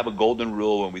because I have a golden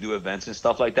rule when we do events and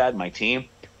stuff like that. My team,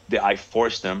 I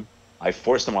force them. I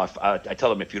tell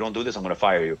them, if you don't do this, I'm going to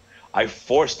fire you. I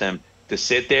force them to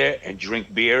sit there and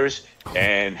drink beers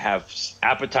and have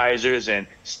appetizers and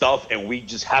stuff, and we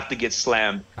just have to get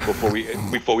slammed before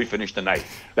we finish the night.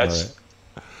 That's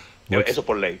eso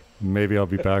por ley. Maybe I'll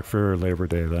be back for Labor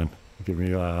Day then. Give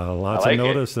me lots of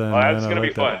notice. Then that's going to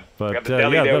be fun. But we have the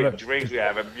deli there, we have drinks, we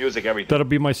have music, everything. That'll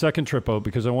be my second trip out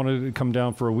because I wanted to come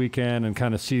down for a weekend and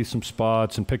kind of see some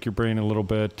spots and pick your brain a little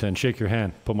bit and shake your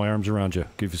hand, put my arms around you,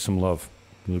 give you some love.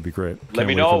 It'll be great. Let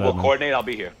me know. We'll coordinate. I'll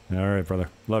be here. All right, brother.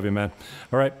 Love you, man.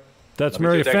 All right. That's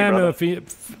Mario Fama.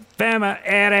 Fama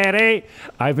RD.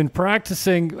 I've been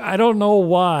practicing. I don't know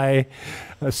why.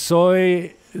 Yo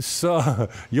soy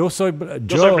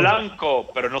blanco,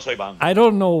 pero no soy banco. I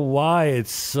don't know why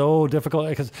it's so difficult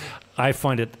because I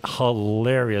find it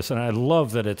hilarious, and I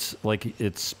love that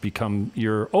it's become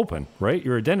your open, right?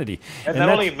 Your identity. And not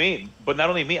only me. I don't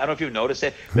know if you've noticed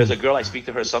it. There's a girl I speak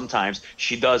to her sometimes.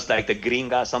 She does like the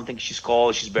gringa, something she's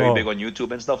called. She's very big on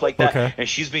YouTube and stuff like that. Okay. And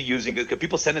she's been using it.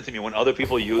 People send it to me. When other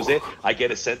people use it, I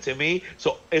get it sent to me.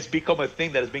 So it's become a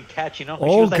thing that has been catching on.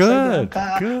 Oh, like, good.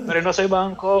 Pero no soy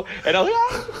banco. And I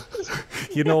was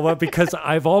like, You know what? Because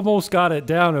I've almost got it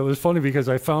down. It was funny because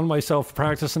I found myself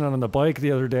practicing on the bike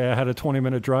the other day. I had a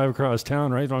 20-minute drive across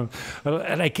town, right? And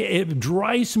it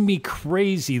drives me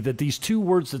crazy that these two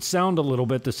words that sound a little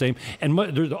bit the same, and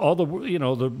there's all the,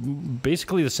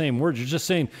 basically the same words. You're just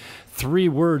saying three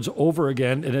words over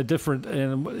again in a different,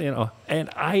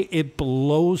 it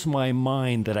blows my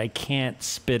mind that I can't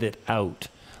spit it out,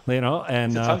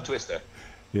 and it's a tongue twister.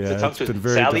 Yeah, it's a tongue twister.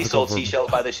 Sally sold seashells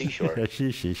by the seashore. All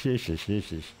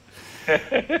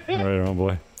right, on,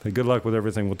 boy. Hey, good luck with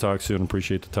everything. We'll talk soon.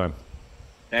 Appreciate the time.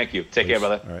 Thank you. Take care,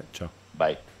 brother. All right, ciao.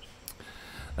 Bye.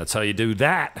 That's how you do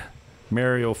that.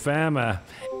 Mario Fama,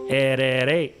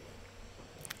 RD.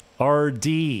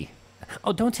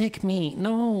 Oh, don't take me.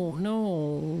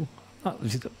 No.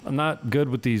 I'm not good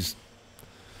with these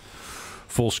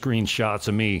full screen shots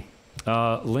of me.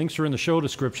 Links are in the show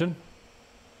description.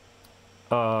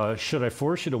 Should I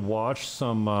force you to watch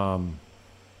some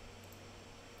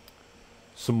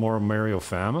more Mario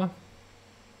Fama?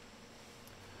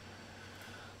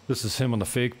 This is him on the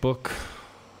fake book.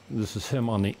 This is him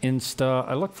on the Insta.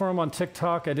 I looked for him on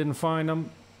TikTok. I didn't find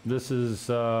him. This is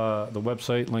the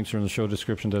website. Links are in the show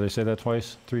description. Did I say that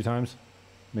twice? 3 times?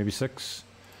 Maybe 6?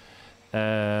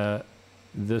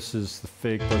 This is the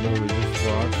fake book that we just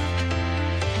watched.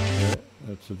 Yeah,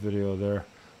 that's a video there.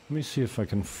 Let me see if I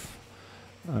can...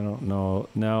 I don't know.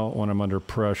 Now, when I'm under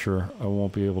pressure, I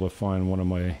won't be able to find one of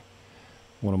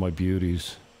my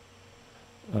beauties.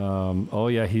 Oh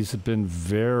yeah, he's been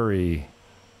very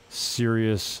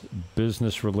serious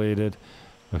business related.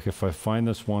 Like if I find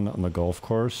this one on the golf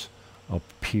course, I'll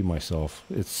pee myself.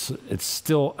 It's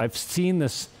still, I've seen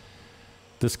this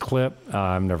clip.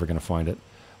 I'm never going to find it.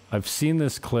 I've seen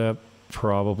this clip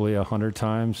probably 100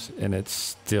 times and it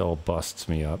still busts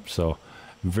me up. So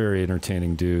very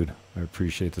entertaining dude. I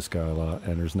appreciate this guy a lot,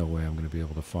 and there's no way I'm going to be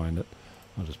able to find it.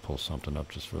 I'll just pull something up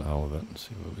just for the hell of it and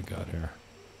see what we got here.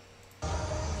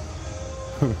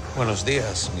 Buenos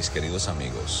días, mis queridos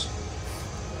amigos.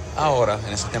 Ahora,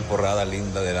 en esta temporada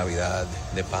linda de Navidad,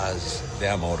 de paz, de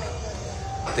amor,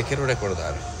 te quiero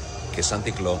recordar que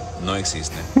Santa Claus no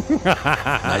existe.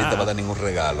 Nadie te va a dar ningún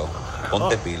regalo.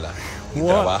 Ponte pila y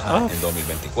trabaja en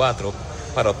 2024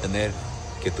 para obtener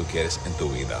que tú quieres en tu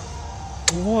vida.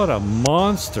 What a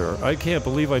monster. I can't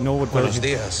believe I know what Buenos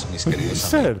días, mis queridos he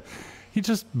said. He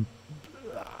just,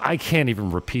 I can't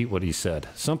even repeat what he said.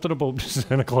 Something about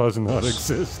Santa Claus not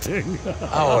existing.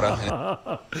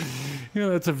 Ahora. You know,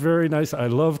 that's a very nice, I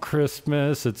love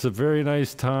Christmas. It's a very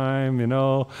nice time, you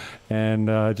know,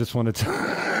 and I just want to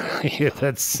tell you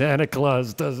that Santa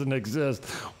Claus doesn't exist.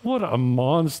 What a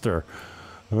monster.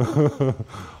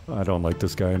 I don't like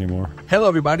this guy anymore. Hello,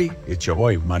 everybody. It's your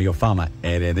boy, Mario Fama,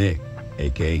 RD,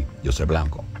 a.k.a. Yo soy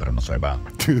blanco, pero no soy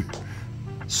blanco.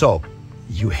 So,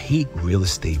 you hate real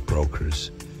estate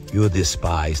brokers. You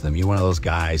despise them. You're one of those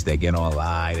guys that get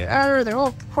online. They're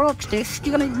all crooks. They're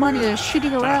stealing money. They're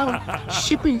shitting around,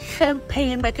 shipping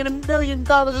champagne, making $1 million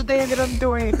a day, and they don't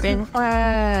do anything.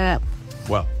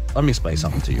 Well, let me explain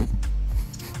something to you.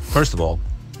 First of all,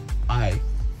 I,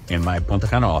 in my Punta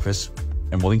Cana office,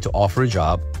 am willing to offer a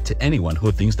job to anyone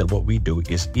who thinks that what we do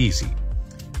is easy.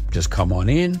 Just come on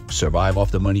in, survive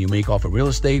off the money you make off of real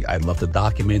estate. I'd love to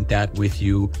document that with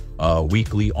you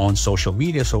weekly on social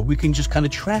media so we can just kind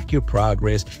of track your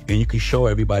progress and you can show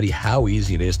everybody how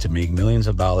easy it is to make millions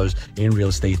of dollars in real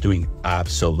estate doing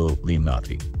absolutely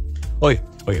nothing. Okay,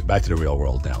 back to the real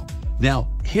world now. Now,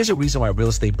 here's a reason why real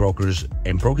estate brokers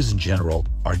and brokers in general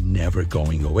are never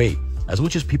going away. As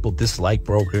much as people dislike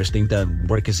brokers, think that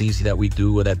work is easy that we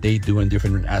do or that they do in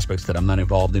different aspects that I'm not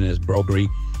involved in as brokery,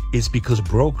 it's because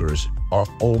brokers are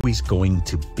always going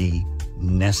to be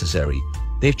necessary.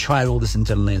 They've tried all this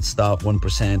internet stuff, 1%,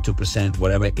 2%,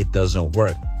 whatever, it doesn't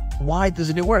work. Why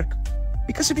doesn't it work?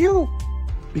 Because of you,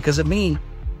 because of me,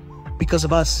 because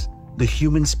of us, the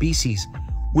human species.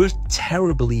 We're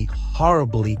terribly,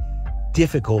 horribly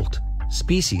difficult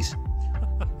species.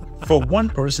 For one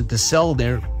person to sell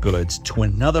their goods to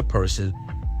another person,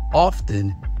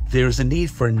 often there's a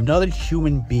need for another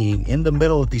human being in the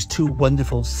middle of these two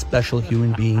wonderful, special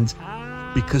human beings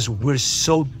because we're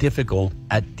so difficult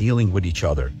at dealing with each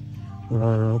other.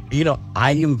 You know,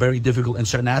 I am very difficult in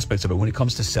certain aspects of it when it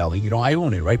comes to selling. You know, I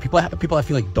own it, right? People I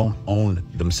feel like don't own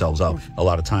themselves up a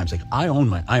lot of times. Like, I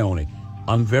own it.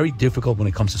 I'm very difficult when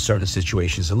it comes to certain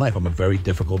situations in life. I'm a very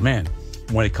difficult man.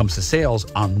 When it comes to sales,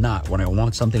 I'm not. When I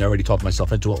want something, I already talk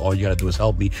myself into it. All you gotta do is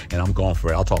help me, and I'm going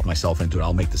for it. I'll talk myself into it.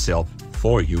 I'll make the sale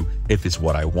for you if it's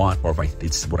what I want or if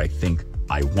it's what I think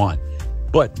I want.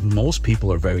 But most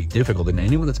people are very difficult, and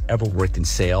anyone that's ever worked in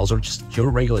sales or just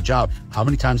your regular job, how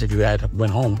many times have you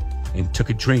went home and took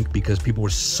a drink because people were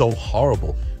so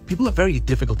horrible? People are very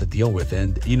difficult to deal with,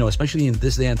 and you know, especially in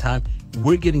this day and time,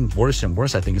 we're getting worse and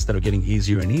worse, I think, instead of getting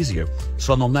easier and easier.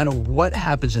 So no matter what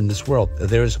happens in this world,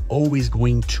 there's always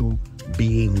going to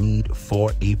be a need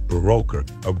for a broker.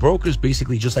 A broker is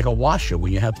basically just like a washer.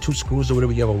 When you have two screws or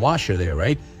whatever, you have a washer there,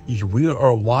 right? We are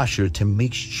a washer to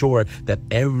make sure that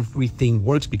everything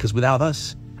works, because without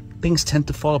us, things tend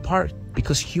to fall apart,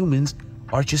 because humans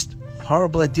are just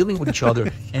horrible at dealing with each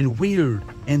other and weird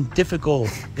and difficult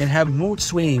and have mood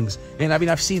swings. And I mean,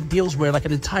 I've seen deals where like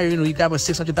an entire, you know, you got a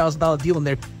 $600,000 deal in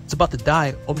there, it's about to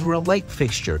die over a light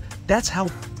fixture. That's how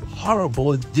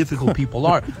horrible and difficult people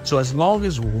are. So as long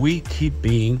as we keep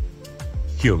being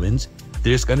humans,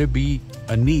 there's going to be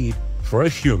a need for a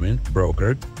human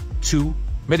broker to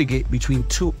mitigate between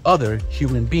two other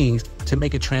human beings to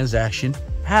make a transaction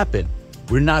happen.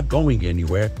 We're not going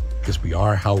anywhere because we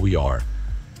are how we are.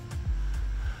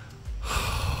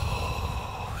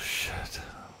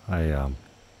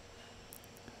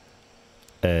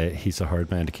 He's a hard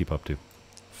man to keep up to,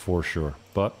 for sure.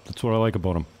 But that's what I like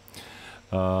about him.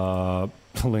 The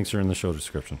links are in the show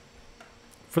description.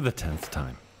 For the 10th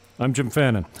time, I'm Jim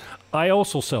Fannon. I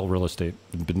also sell real estate.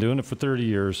 I've been doing it for 30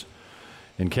 years.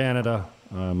 In Canada,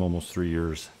 I'm almost 3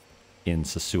 years in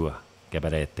Sasua,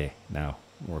 Gabarete. Now,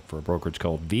 I work for a brokerage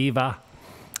called Viva.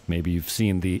 Maybe you've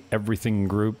seen the everything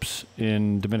groups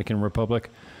in Dominican Republic.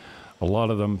 A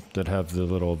lot of them that have the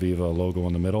little Viva logo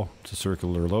in the middle. It's a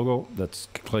circular logo. That's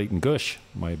Clayton Gush,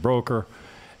 my broker.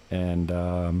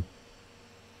 And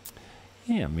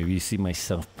Yeah, maybe you see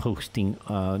myself posting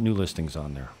new listings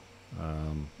on there.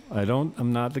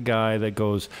 I'm not the guy that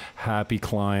goes happy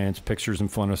clients, pictures in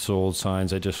front of sold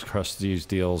signs. I just crush these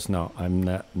deals. No,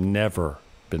 never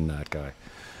been that guy.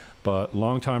 But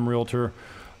longtime realtor.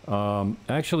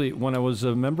 Actually, when I was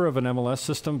a member of an MLS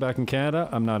system back in Canada,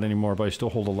 I'm not anymore, but I still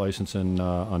hold a license in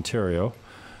Ontario.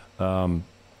 My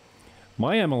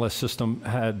MLS system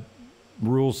had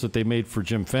rules that they made for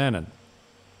Jim Fannon.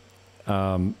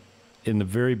 In the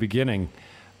very beginning,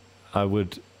 I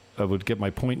would get my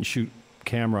point and shoot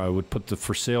camera. I would put the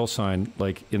for sale sign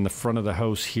like in the front of the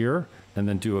house here, and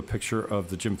then do a picture of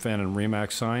the Jim Fannon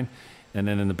Remax sign, and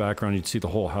then in the background you'd see the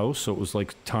whole house. So it was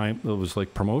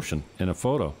like promotion in a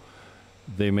photo.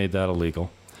 They made that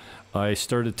illegal. I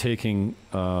started taking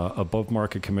above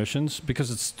market commissions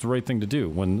because it's the right thing to do.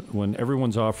 When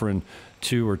everyone's offering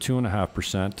 2 or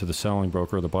 2.5% to the selling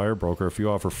broker or the buyer broker, if you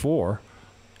offer 4,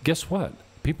 guess what?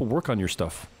 People work on your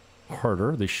stuff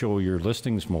harder. They show your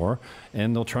listings more,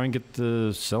 and they'll try and get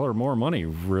the seller more money,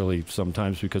 really,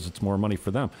 sometimes because it's more money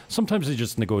for them. Sometimes they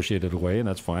just negotiate it away, and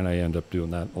that's fine. I end up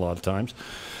doing that a lot of times.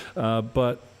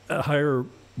 But a higher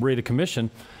rate of commission,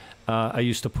 I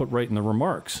used to put right in the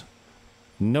remarks.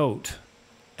 Note,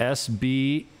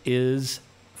 SB is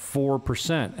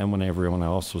 4%. And when everyone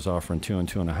else was offering 2 and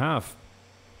 2.5,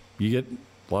 you get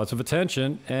lots of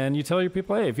attention, and you tell your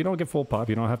people, hey, if you don't get full pop,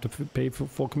 you don't have to pay for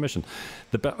full commission.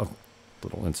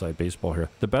 Little inside baseball here.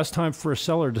 The best time for a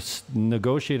seller to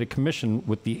negotiate a commission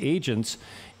with the agents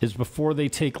is before they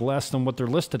take less than what they're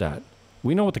listed at.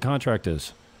 We know what the contract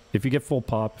is. If you get full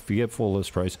pop, if you get full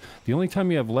list price, the only time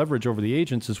you have leverage over the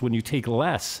agents is when you take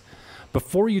less.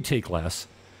 Before you take less,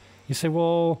 you say,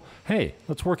 well, hey,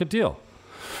 let's work a deal.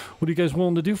 What are you guys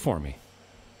willing to do for me?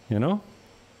 You know?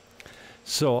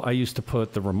 So I used to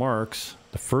put the remarks,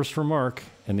 the first remark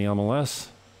in the MLS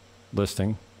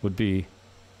listing would be,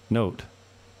 note,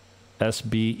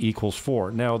 SB equals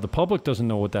 4. Now, the public doesn't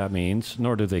know what that means,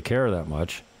 nor do they care that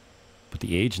much, but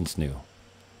the agents knew.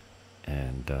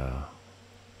 And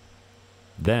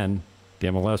then the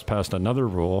MLS passed another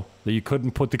rule that you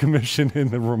couldn't put the commission in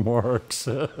the remarks.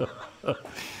 There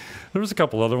was a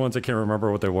couple other ones. I can't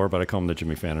remember what they were, but I call them the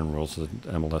Jimmy Fannon rules. The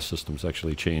MLS systems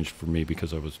actually changed for me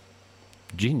because I was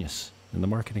genius in the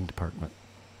marketing department.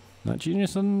 Not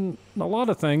genius in a lot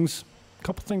of things. A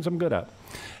couple things I'm good at.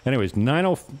 Anyways,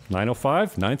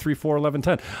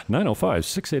 905-934-1110.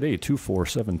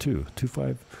 905-688-2472.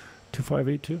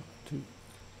 2582.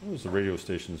 What was the radio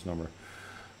station's number?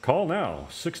 Call now.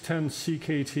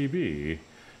 610-CKTB.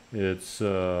 It's,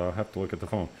 I have to look at the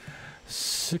phone.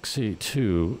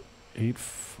 682-85.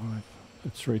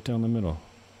 It's right down the middle.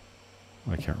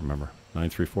 I can't remember.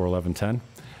 934-1110?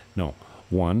 No.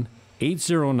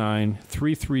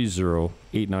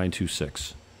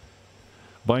 1-809-330-8926.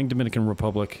 Buying Dominican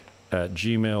Republic at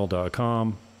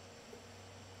gmail.com.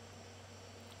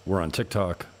 We're on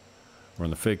TikTok. We're on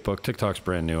the fake book. TikTok's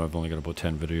brand new. I've only got about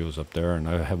 10 videos up there, and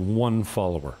I have 1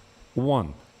 follower.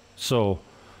 1. So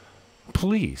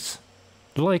please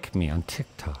like me on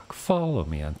TikTok. Follow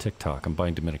me on TikTok. I'm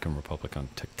Buying Dominican Republic on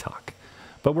TikTok.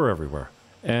 But we're everywhere.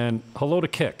 And hello to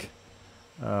Kick.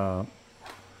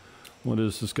 What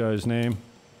is this guy's name?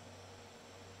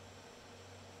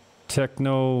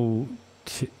 Tikentikin?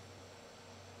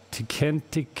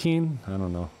 I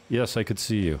don't know. Yes, I could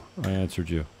see you. I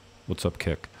answered you. What's up,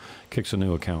 Kick? Kick's a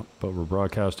new account, but we're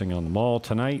broadcasting on the mall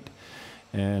tonight.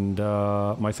 And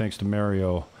my thanks to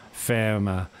Mario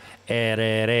Fama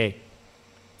Erere.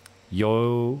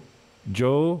 Yo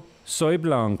soy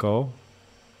blanco,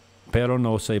 pero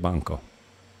no soy banco.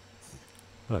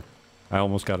 Look, I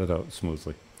almost got it out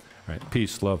smoothly. All right,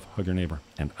 peace, love, hug your neighbor,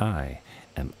 and I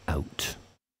am out.